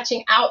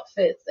matching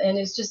outfits. And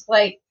it's just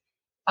like,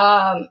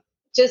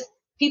 just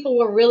people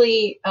were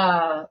really,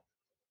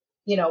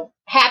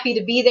 happy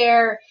to be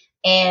there.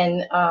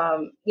 And,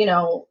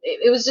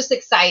 it was just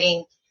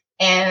exciting.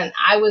 And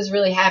I was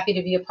really happy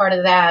to be a part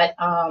of that.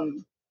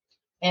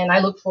 And I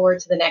look forward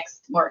to the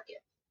next market.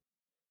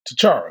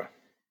 Tachara,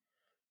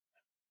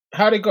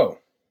 how'd it go?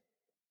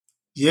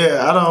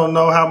 Yeah, I don't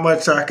know how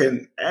much I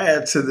can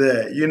add to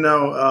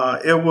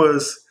that. It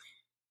was,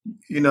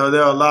 there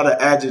are a lot of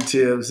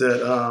adjectives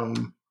that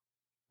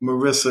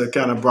Marissa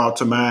kind of brought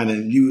to mind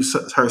and used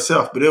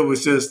herself, but it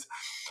was just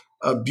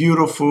a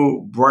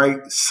beautiful,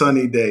 bright,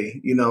 sunny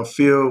day,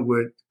 filled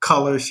with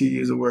color. She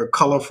used the word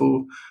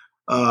colorful,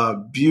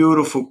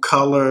 beautiful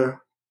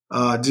color,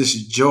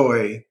 just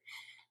joy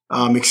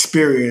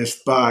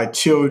experienced by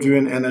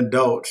children and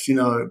adults.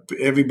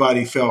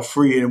 Everybody felt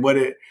free. And what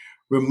it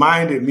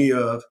reminded me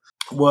of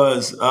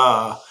was,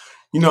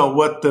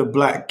 what the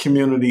Black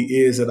community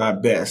is at our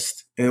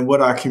best and what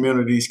our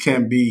communities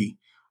can be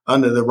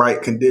under the right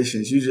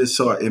conditions. You just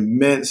saw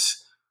immense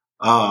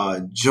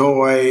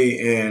joy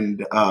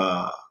and,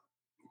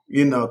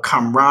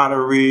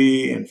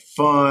 camaraderie and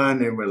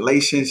fun and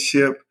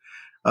relationship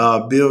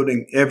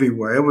building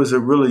everywhere. It was a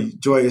really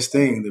joyous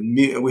thing.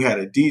 We had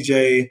a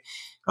DJ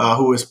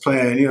who was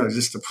playing,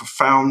 just the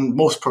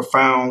most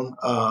profound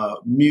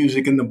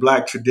music in the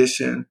Black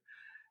tradition.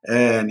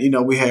 And,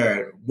 we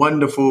had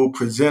wonderful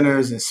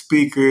presenters and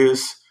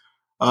speakers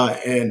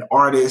and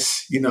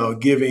artists,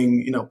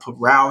 giving,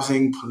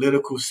 rousing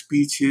political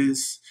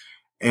speeches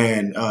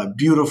and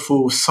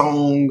beautiful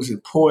songs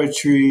and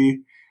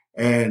poetry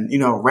and,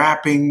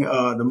 rapping,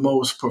 the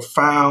most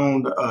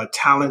profound,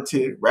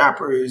 talented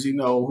rappers,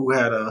 who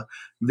had a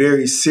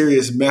very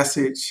serious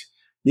message,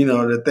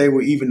 that they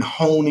were even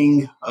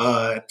honing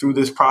through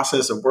this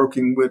process of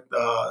working with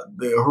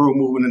the Uhuru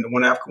movement and the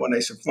One Africa, One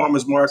Nation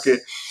Farmers Market.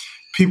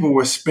 People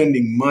were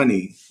spending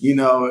money,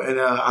 and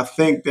I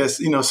think that's,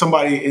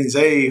 somebody in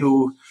Zay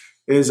who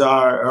is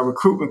our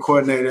recruitment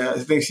coordinator. I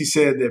think she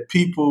said that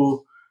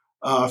people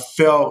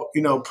felt,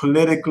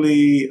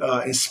 politically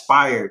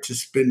inspired to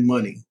spend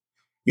money,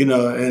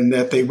 and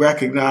that they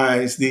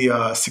recognized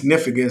the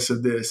significance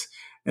of this.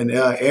 And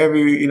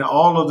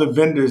all of the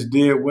vendors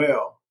did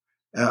well,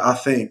 I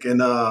think.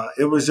 And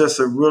it was just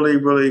a really,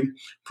 really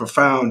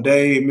profound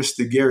day.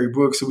 Mr. Gary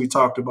Brooks, who we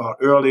talked about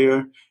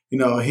earlier,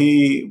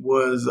 he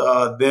was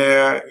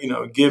there,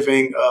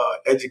 giving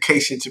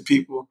education to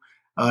people,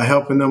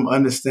 helping them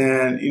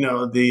understand,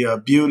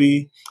 the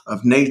beauty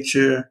of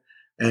nature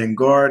and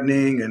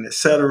gardening and et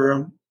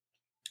cetera.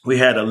 We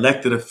had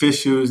elected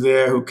officials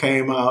there who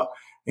came out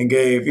and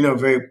gave,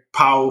 very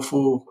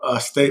powerful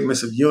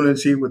statements of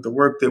unity with the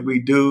work that we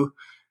do,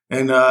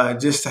 and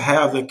just to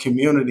have the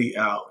community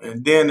out.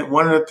 And then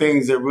one of the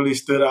things that really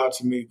stood out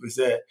to me was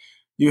that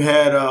you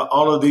had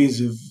all of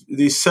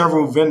these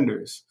several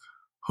vendors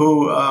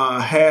who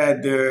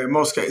had their, in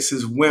most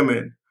cases,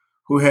 women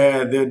who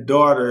had their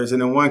daughters,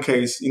 and in one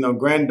case,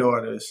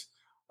 granddaughters,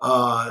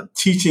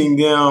 teaching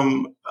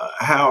them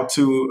how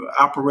to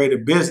operate a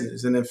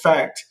business. And in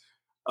fact,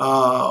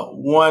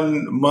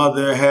 one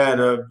mother had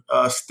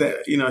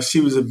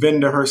she was a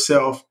vendor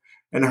herself,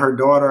 and her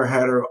daughter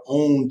had her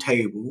own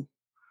table.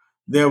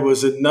 There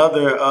was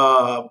another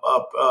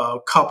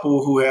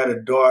couple who had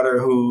a daughter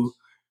who,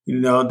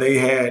 they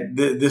had,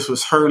 this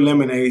was her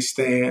lemonade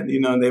stand.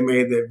 They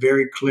made that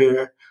very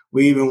clear.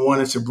 We even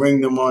wanted to bring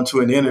them onto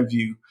an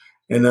interview.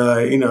 And,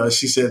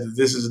 she said that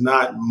this is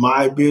not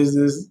my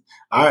business.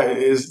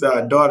 It's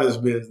our daughter's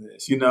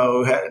business.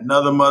 Had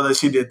another mother.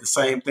 She did the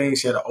same thing.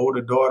 She had an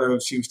older daughter.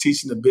 She was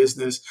teaching the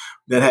business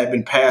that had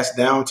been passed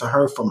down to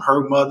her from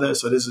her mother.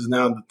 So this is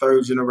now the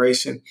third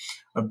generation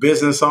of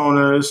business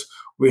owners.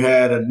 We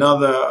had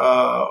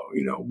another,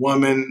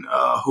 woman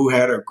who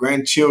had her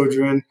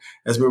grandchildren,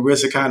 as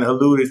Marissa kind of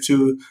alluded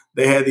to.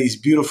 They had these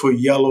beautiful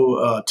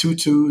yellow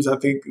tutus. I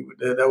think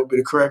that would be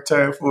the correct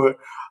term for it.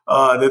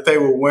 That they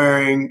were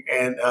wearing,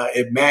 and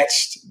it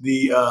matched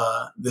the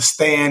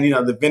stand,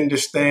 the vendor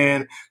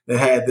stand that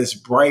had this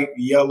bright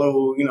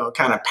yellow,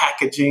 kind of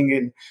packaging,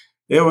 and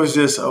it was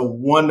just a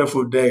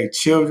wonderful day.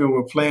 Children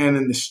were playing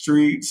in the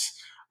streets,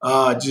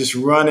 just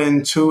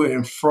running to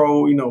and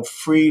fro,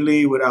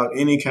 freely without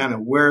any kind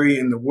of worry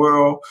in the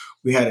world.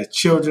 We had a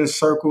children's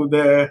circle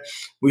there.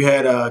 We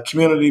had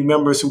community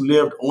members who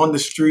lived on the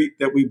street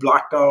that we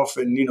blocked off,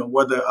 and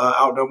where the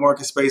outdoor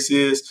market space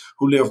is,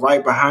 who live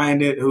right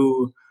behind it,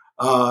 who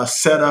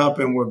set up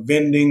and were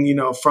vending,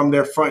 from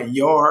their front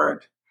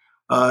yard,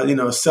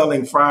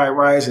 selling fried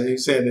rice. And he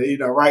said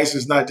that, rice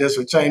is not just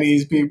for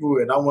Chinese people,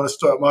 and I want to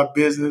start my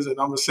business and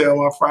I'm going to sell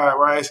my fried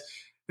rice.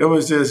 It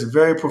was just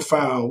very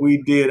profound.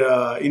 We did,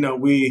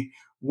 we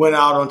went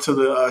out onto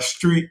the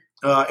street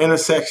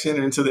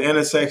intersection,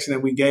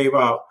 and we gave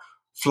out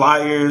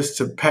flyers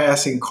to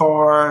passing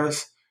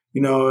cars,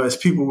 as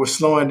people were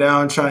slowing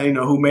down, trying,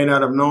 who may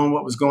not have known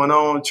what was going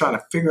on, trying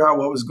to figure out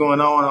what was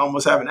going on,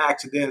 almost having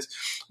accidents.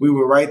 We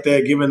were right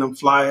there giving them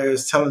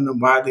flyers, telling them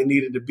why they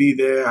needed to be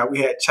there. We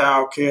had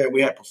childcare,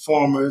 we had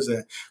performers,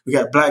 and we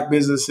got Black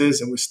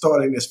businesses, and we're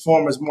starting this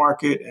farmers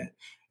market. And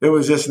it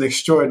was just an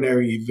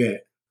extraordinary event.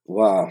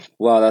 Wow,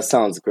 that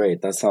sounds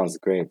great. That sounds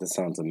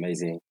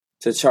amazing.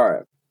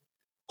 Tachara,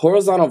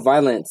 horizontal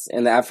violence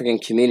in the African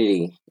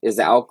community is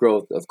the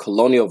outgrowth of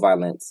colonial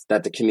violence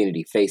that the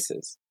community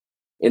faces.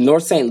 In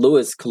North St.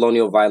 Louis,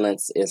 colonial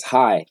violence is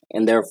high,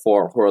 and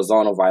therefore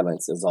horizontal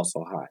violence is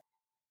also high.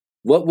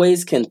 What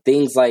ways can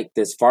things like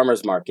this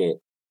farmers market,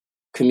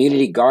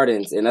 community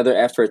gardens, and other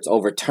efforts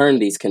overturn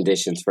these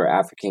conditions for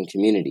African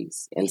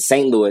communities in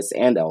St. Louis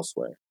and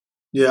elsewhere?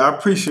 Yeah, I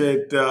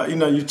appreciate,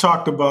 you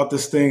talked about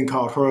this thing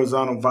called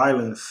horizontal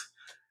violence.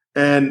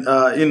 And,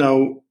 in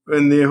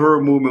the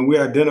Uhuru movement, we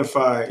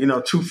identify,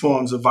 two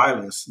forms of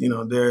violence.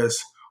 There's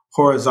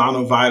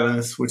horizontal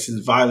violence, which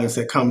is violence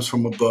that comes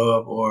from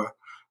above, or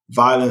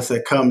violence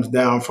that comes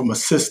down from a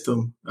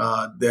system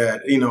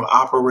that,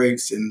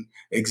 operates and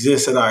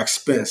exists at our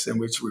expense, and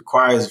which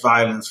requires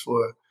violence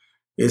for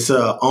its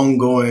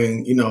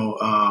ongoing,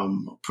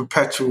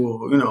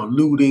 perpetual,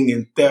 looting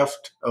and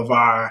theft of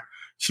our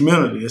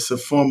community. It's a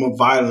form of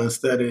violence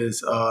that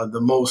is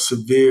the most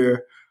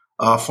severe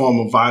form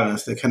of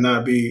violence that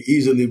cannot be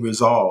easily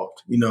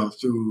resolved,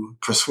 through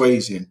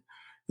persuasion.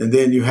 And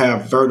then you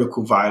have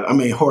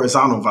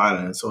horizontal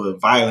violence, or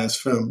violence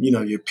from,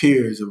 your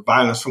peers, or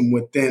violence from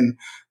within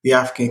the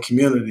African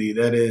community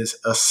that is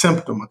a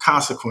symptom, a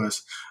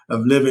consequence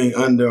of living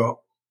under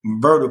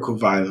vertical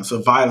violence,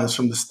 or violence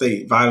from the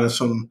state, violence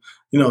from,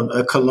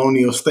 a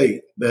colonial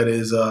state that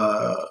is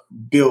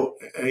built,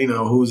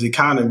 whose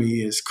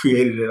economy is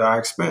created at our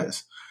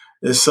expense.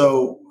 And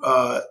so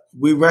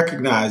we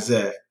recognize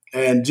that.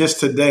 And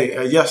just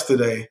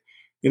yesterday,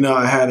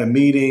 I had a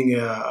meeting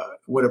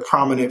with a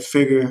prominent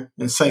figure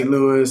in St.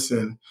 Louis,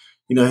 and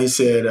he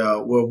said,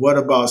 well, what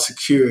about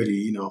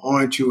security?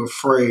 Aren't you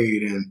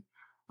afraid?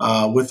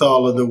 And with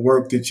all of the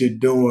work that you're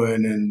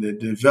doing and the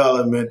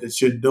development that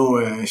you're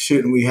doing,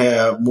 shouldn't we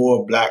have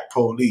more black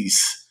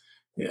police?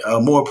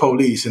 More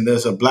police, and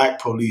there's a black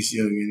police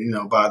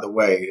union, by the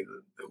way.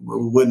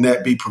 Wouldn't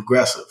that be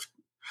progressive?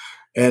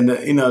 And,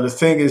 the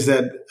thing is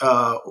that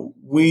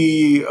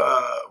we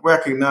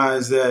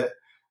recognize that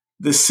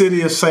the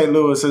city of St.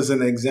 Louis is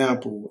an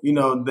example.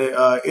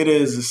 It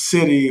is a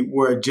city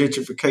where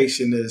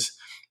gentrification is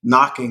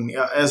knocking,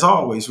 as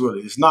always,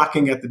 really. It's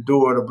knocking at the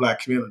door of the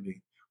black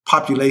community.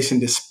 Population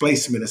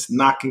displacement is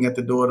knocking at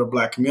the door of the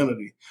black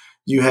community.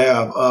 You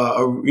have,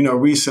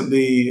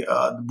 recently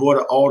the Board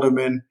of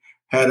Aldermen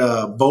had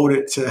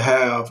voted to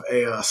have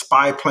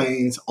spy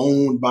planes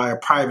owned by a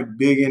private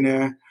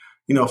billionaire,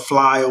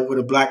 fly over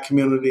the black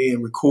community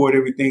and record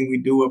everything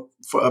we do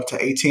for up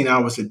to 18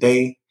 hours a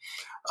day.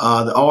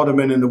 The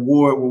alderman in the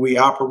ward where we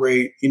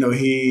operate,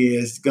 he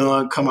has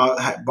come out,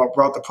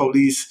 brought the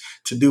police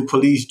to do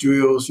police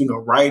drills,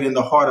 right in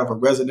the heart of a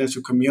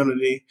residential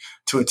community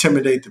to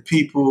intimidate the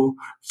people.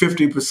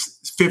 50 to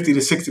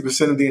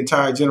 60% of the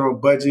entire general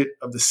budget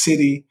of the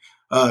city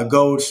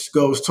goes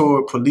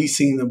toward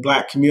policing the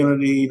black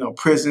community.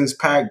 Prisons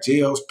packed,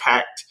 jails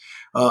packed.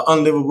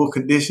 Unlivable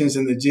conditions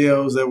in the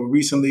jails. There were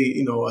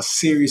recently, a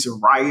series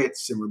of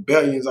riots and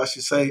rebellions, I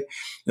should say,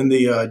 in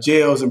the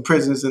jails and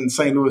prisons in the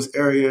St. Louis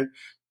area.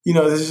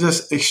 There's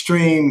just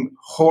extreme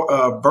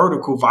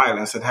vertical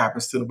violence that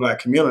happens to the black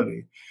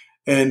community.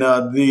 And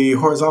the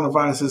horizontal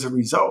violence is a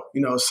result.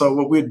 So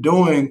what we're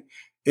doing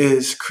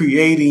is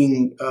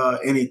creating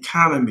an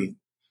economy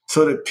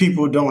so that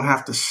people don't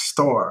have to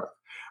starve.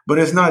 But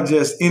it's not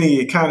just any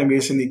economy.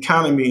 It's an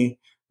economy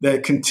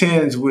that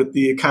contends with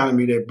the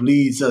economy that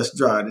bleeds us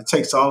dry, that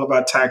takes all of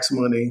our tax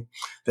money,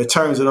 that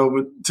turns it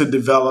over to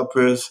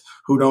developers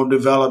who don't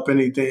develop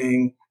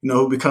anything,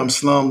 who become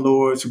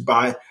slumlords, who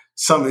buy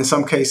in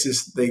some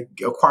cases, they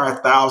acquire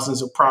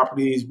thousands of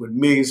properties with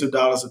millions of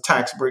dollars of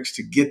tax breaks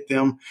to get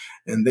them.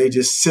 And they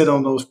just sit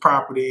on those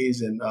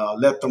properties and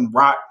let them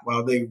rot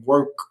while they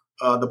work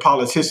the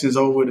politicians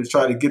over to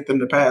try to get them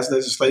to pass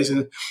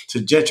legislation to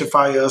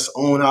gentrify us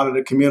on out of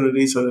the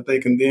community so that they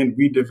can then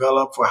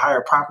redevelop for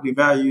higher property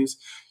values.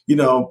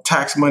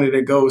 Tax money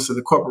that goes to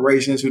the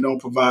corporations who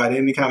don't provide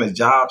any kind of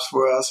jobs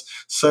for us,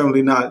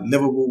 certainly not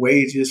livable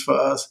wages for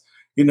us.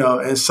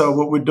 And so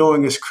what we're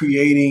doing is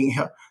creating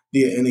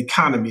an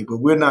economy, but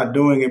we're not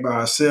doing it by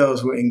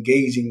ourselves. We're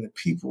engaging the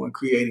people and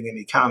creating an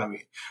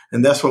economy.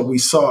 And that's what we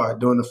saw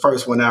during the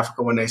first One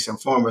Africa, One Nation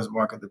farmers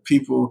market. The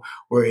people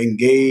were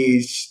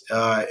engaged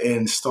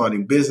in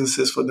starting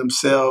businesses for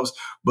themselves,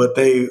 but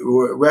they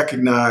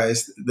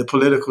recognized the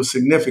political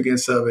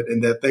significance of it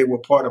and that they were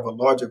part of a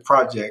larger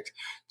project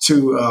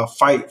to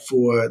fight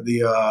for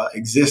the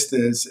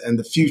existence and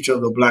the future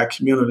of the black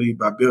community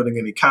by building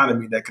an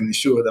economy that can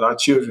ensure that our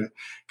children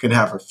can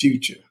have a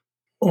future.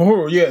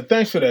 Oh, yeah.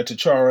 Thanks for that,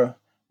 Tachara.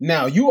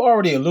 Now, you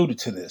already alluded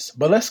to this,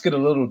 but let's get a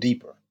little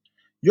deeper.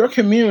 Your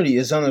community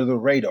is under the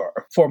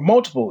radar for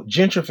multiple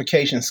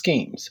gentrification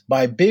schemes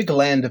by big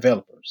land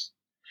developers.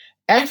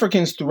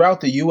 Africans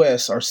throughout the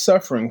U.S. are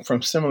suffering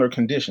from similar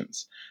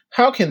conditions.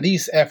 How can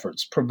these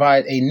efforts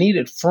provide a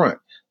needed front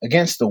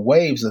against the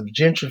waves of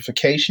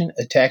gentrification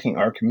attacking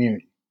our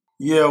community?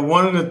 Yeah,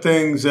 one of the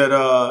things that,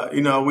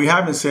 we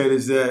haven't said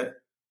is that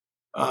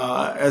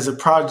as a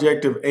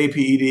project of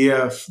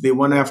APEDF, the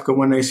One Africa,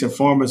 One Nation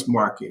Farmers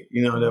Market,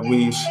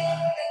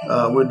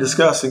 that we're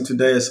discussing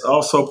today is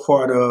also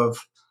part of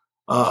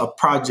a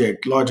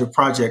larger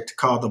project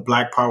called the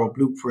Black Power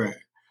Blueprint.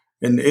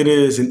 And it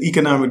is an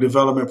economic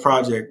development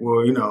project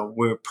where,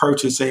 we're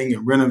purchasing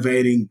and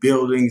renovating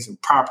buildings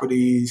and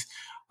properties,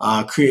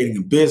 creating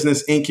a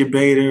business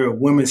incubator, a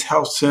women's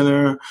health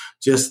center,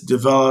 just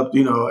developed,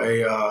 in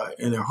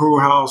a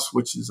Huru House,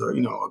 which is a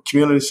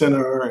community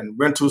center and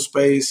rental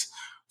space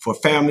for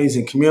families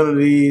and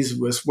communities.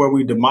 Was where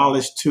we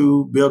demolished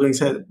two buildings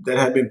that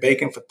had been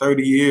vacant for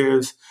 30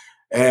 years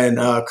and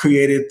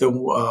created the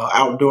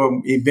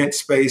outdoor event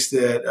space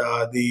that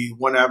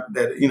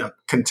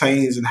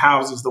contains and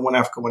houses the One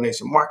Africa, One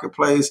Nation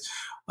marketplace.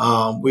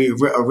 We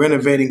are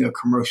renovating a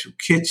commercial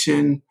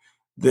kitchen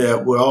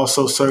that will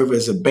also serve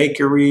as a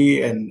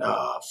bakery and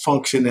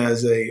function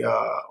as a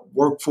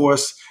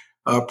workforce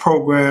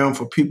program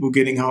for people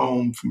getting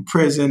home from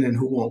prison and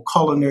who want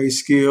culinary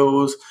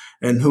skills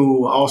and who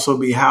will also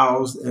be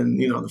housed in,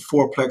 the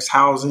fourplex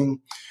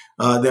housing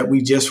that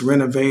we just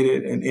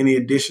renovated and any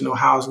additional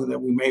housing that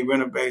we may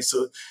renovate.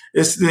 So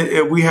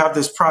we have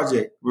this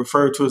project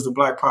referred to as the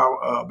Black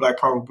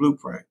Power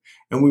Blueprint,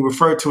 and we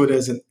refer to it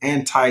as an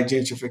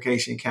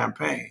anti-gentrification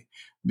campaign.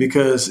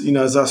 because,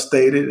 as I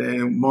stated,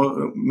 and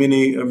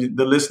many of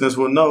the listeners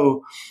will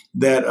know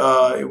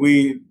that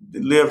we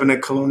live in a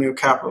colonial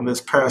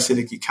capitalist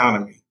parasitic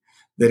economy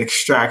that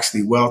extracts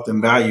the wealth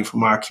and value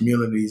from our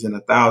communities in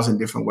 1,000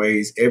 different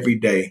ways every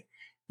day,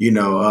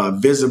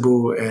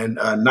 visible and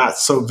not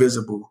so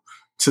visible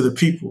to the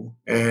people.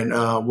 And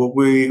what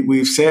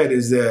we've said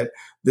is that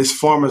this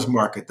farmers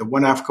market, the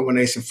One Africa, One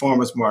Nation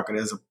farmers market,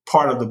 as a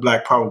part of the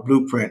Black Power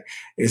Blueprint,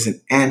 is an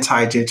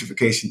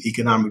anti-gentrification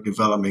economic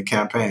development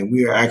campaign.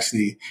 We are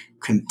actually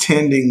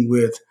contending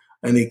with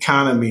an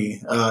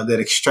economy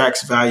that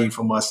extracts value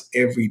from us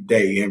every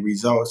day and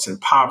results in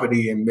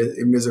poverty and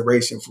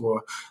immiseration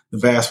for the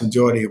vast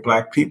majority of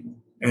Black people.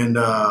 And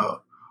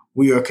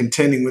we are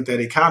contending with that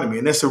economy.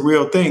 And that's a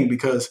real thing,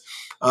 because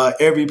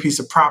every piece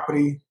of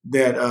property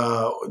that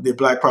the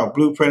Black Power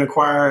Blueprint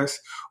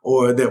acquires,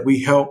 or that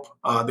we help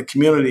the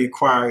community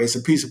acquire, is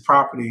a piece of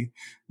property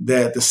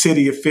that the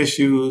city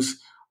officials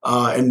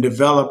and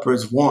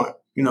developers want.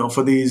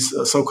 For these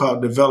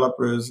so-called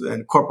developers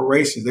and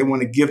corporations, they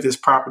want to give this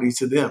property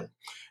to them.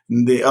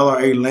 And the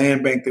LRA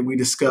land bank that we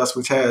discussed,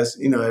 which has,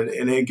 at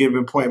any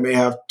given point may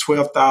have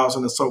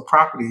 12,000 or so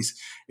properties,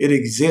 it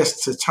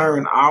exists to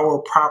turn our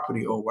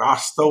property over, our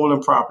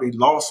stolen property,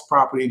 lost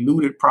property,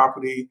 looted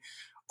property,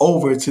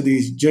 over to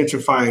these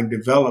gentrifying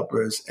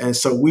developers. And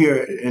so we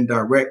are in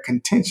direct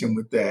contention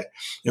with that.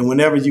 And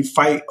whenever you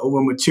fight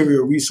over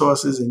material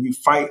resources and you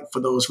fight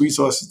for those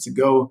resources to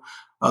go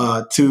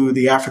to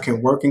the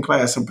African working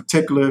class in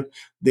particular,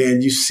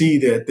 then you see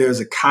that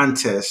there's a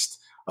contest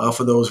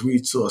for those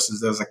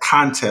resources. There's a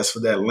contest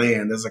for that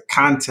land. There's a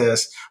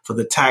contest for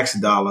the tax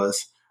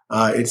dollars.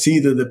 It's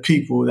either the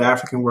people, the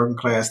African working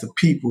class, the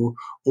people,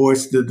 or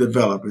it's the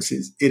developers.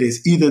 It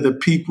is either the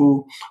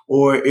people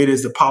or it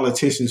is the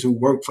politicians who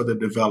work for the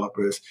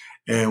developers.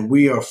 And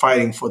we are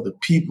fighting for the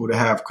people to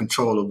have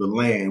control of the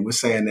land. We're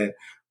saying that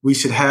we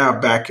should have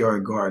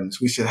backyard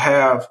gardens. We should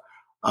have,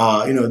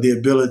 the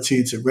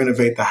ability to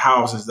renovate the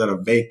houses that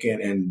are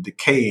vacant and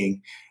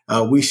decaying.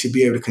 We should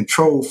be able to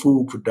control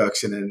food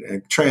production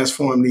and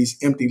transform these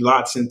empty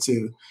lots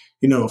into,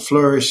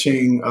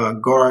 flourishing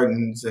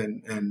gardens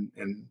and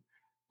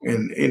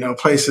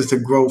places to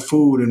grow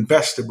food and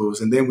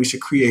vegetables. And then we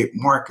should create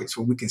markets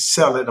where we can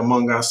sell it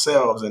among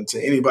ourselves and to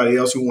anybody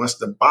else who wants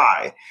to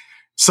buy.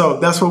 So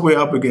that's what we're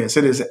up against.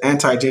 It is an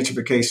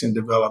anti-gentrification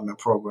development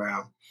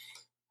program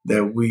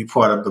that we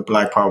part of the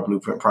Black Power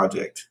Blueprint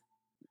Project.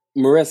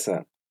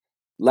 Marissa,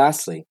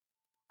 lastly,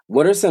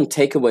 what are some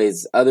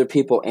takeaways other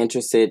people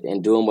interested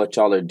in doing what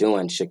y'all are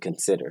doing should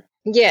consider?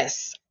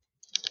 Yes.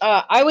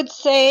 I would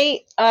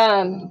say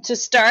to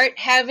start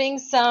having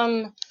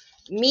some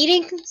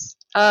meetings,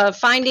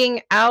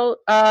 finding out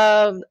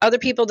other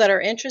people that are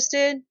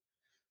interested,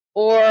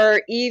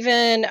 or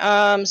even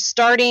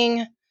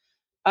starting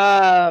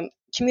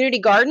community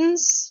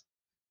gardens,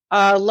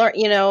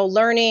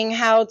 learning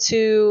how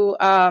to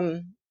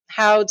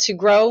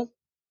grow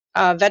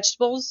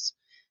vegetables,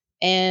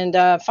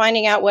 and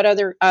finding out what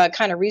other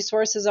kind of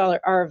resources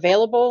are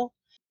available,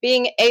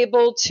 being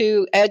able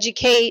to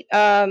educate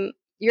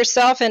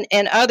yourself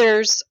and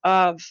others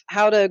of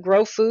how to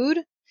grow food,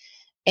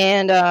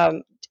 and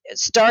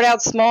start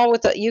out small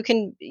with you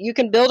can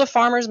build a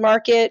farmer's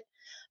market.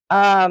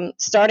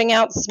 Starting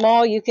out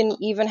small, you can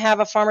even have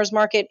a farmer's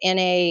market in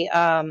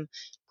a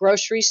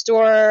grocery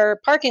store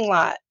parking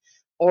lot,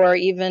 or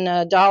even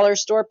a dollar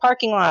store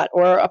parking lot,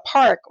 or a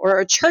park, or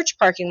a church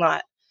parking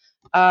lot.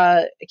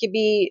 It could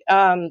be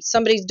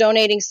somebody's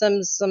donating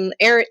some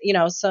air,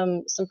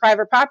 some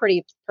private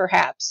property,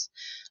 perhaps.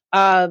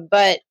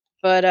 But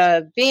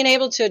being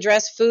able to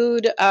address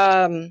food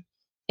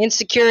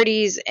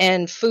insecurities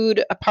and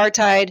food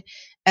apartheid,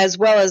 as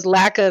well as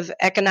lack of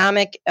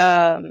economic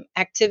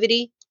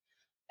activity,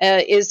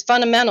 is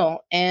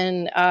fundamental,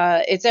 and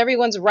it's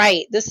everyone's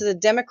right. This is a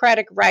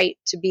democratic right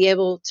to be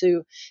able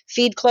to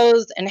feed,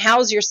 clothe, and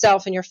house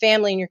yourself and your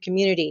family and your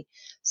community.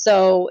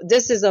 So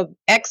this is an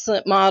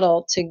excellent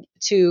model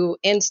to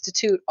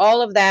institute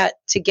all of that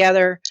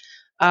together,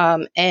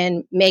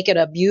 and make it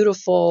a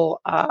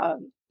beautiful,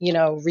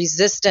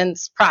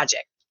 resistance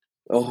project.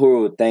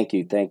 Uhuru, thank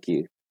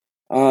you.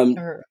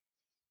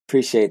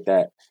 Appreciate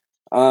that.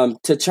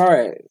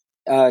 Tachara,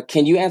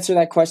 can you answer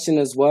that question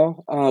as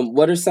well?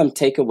 What are some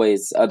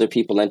takeaways other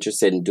people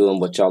interested in doing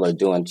what y'all are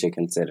doing should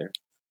consider?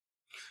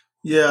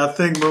 Yeah, I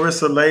think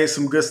Marissa laid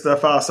some good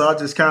stuff out. So I'll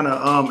just kind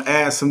of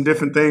add some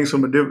different things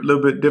from a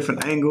little bit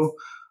different angle,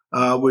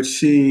 which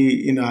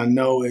she, I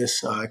know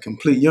is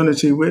complete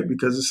unity with,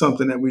 because it's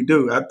something that we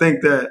do. I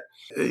think that,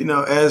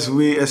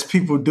 as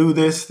people do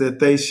this, that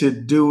they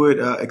should do it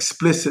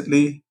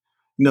explicitly,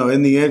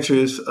 in the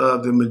interest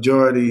of the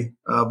majority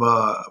of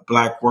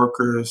Black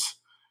workers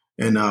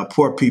and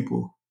poor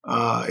people,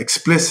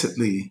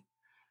 explicitly.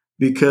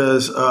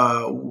 Because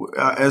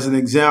as an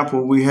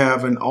example, we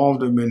have an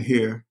alderman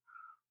here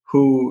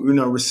who,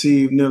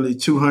 received nearly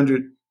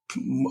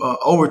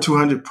over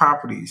 200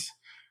 properties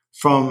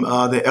from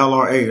the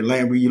LRA,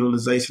 Land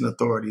Reutilization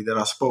Authority, that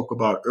I spoke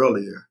about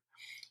earlier.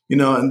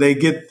 and they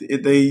get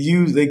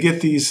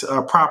these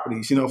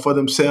properties, for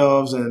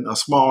themselves and a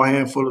small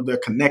handful of their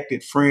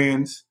connected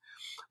friends.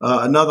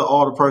 Another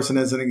alder person,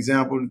 as an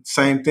example,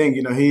 same thing.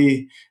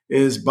 He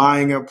is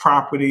buying a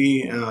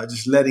property,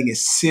 just letting it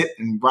sit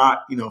and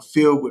rot,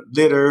 filled with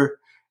litter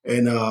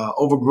and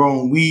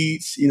overgrown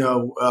weeds.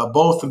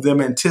 Both of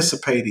them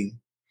anticipating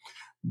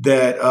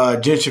that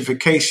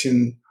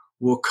gentrification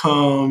will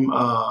come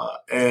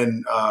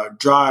and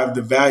drive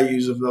the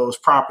values of those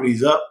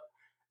properties up,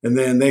 and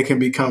then they can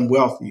become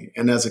wealthy.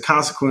 And as a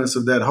consequence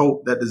of that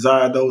hope, that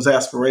desire, those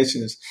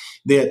aspirations,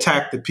 they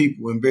attack the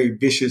people in very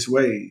vicious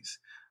ways.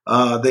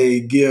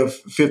 They give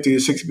 50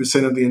 to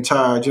 60% of the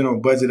entire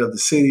general budget of the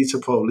city to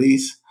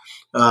police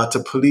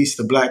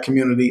the Black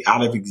community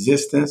out of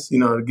existence,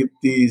 to get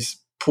these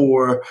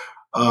poor,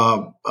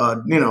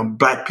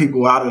 Black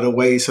people out of the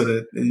way so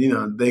that,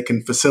 they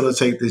can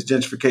facilitate this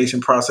gentrification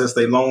process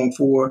they long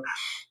for.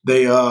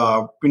 They,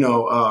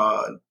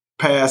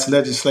 pass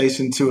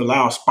legislation to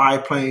allow spy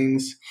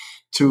planes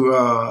to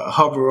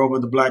hover over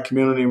the Black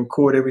community and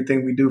record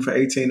everything we do for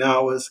 18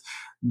 hours.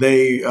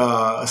 They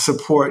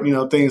support,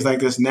 things like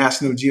this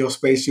National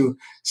Geospatial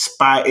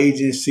Spy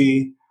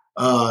Agency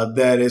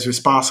that is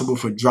responsible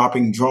for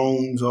dropping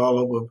drones all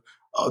over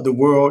the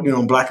world,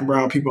 Black and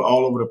brown people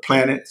all over the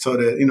planet, so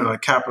that, a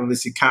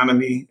capitalist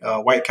economy,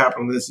 white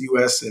capitalist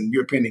U.S. and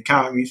European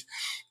economies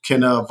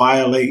can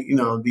violate,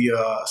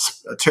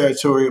 the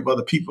territory of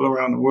other people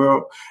around the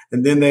world.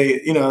 And then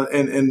they,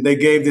 and they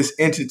gave this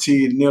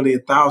entity nearly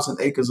 1,000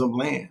 acres of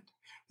land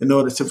in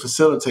order to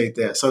facilitate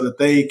that, so that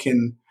they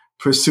can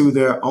pursue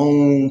their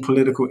own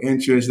political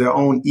interests, their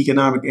own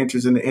economic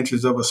interests, and the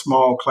interests of a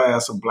small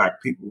class of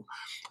Black people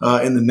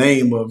in the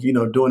name of,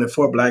 doing it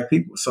for Black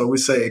people. So we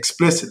say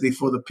explicitly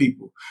for the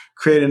people,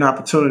 create an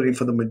opportunity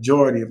for the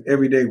majority of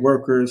everyday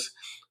workers,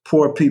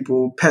 poor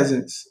people,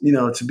 peasants,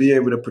 to be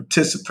able to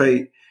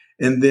participate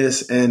in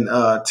this and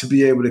to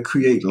be able to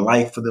create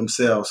life for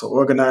themselves. So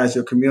organize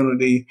your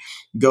community,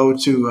 go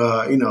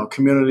to,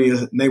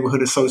 community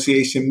neighborhood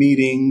association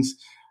meetings,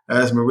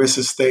 as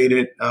Marissa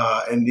stated,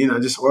 and,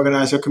 just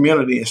organize your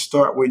community and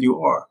start where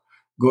you are.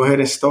 Go ahead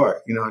and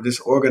start,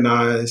 just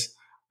organize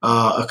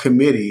a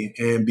committee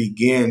and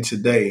begin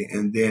today,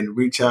 and then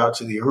reach out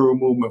to the Uhuru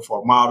movement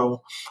for a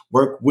model,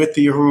 work with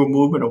the Uhuru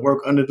movement, or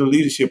work under the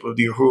leadership of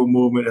the Uhuru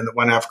movement and the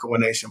One Africa,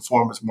 One Nation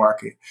Farmers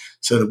Market,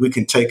 so that we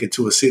can take it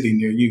to a city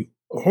near you.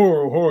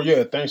 Uhuru,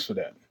 yeah, thanks for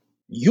that.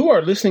 You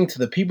are listening to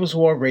the People's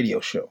War Radio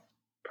Show,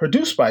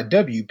 produced by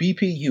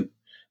WBPU,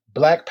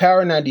 Black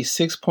Power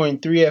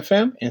 96.3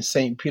 FM in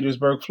St.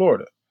 Petersburg,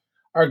 Florida.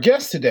 Our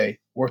guests today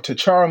were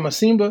Tachara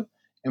Masimba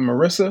and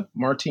Marissa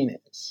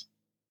Martinez.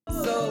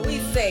 So we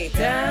say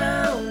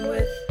down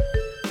with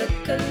the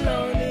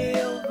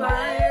colonial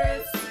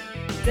virus,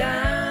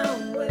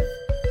 down with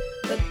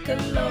the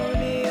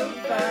colonial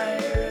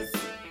virus.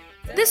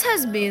 This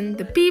has been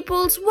the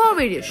People's War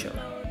Radio Show,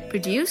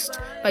 produced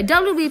by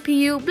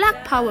WBPU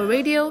Black Power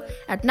Radio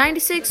at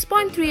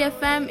 96.3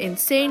 FM in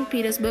St.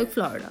 Petersburg,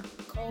 Florida.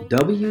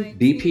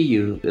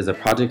 WBPU is a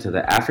project of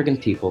the African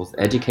People's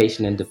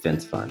Education and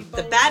Defense Fund,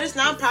 the baddest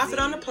nonprofit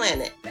on the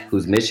planet,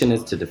 whose mission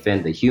is to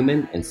defend the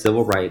human and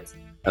civil rights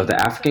of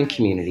the African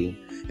community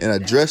and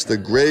address the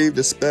grave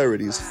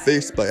disparities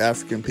faced by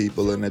African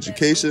people in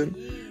education,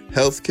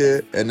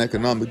 healthcare, and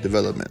economic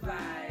development.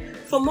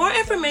 For more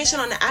information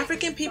on the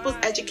African People's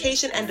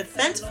Education and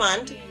Defense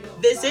Fund,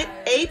 visit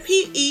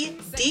apedf.org.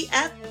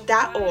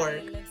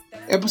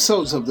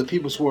 Episodes of the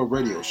People's War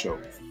Radio Show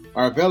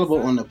are available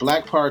on the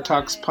Black Power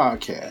Talks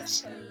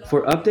podcast.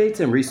 For updates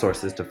and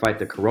resources to fight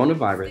the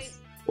coronavirus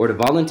or to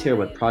volunteer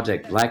with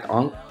Project Black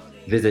Ankh,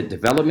 visit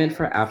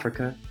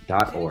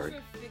developmentforafrica.org.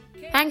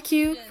 Thank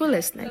you for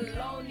listening.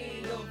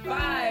 Colonial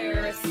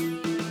virus,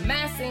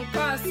 mass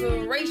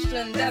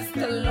incarceration, that's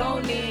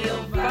colonial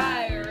virus.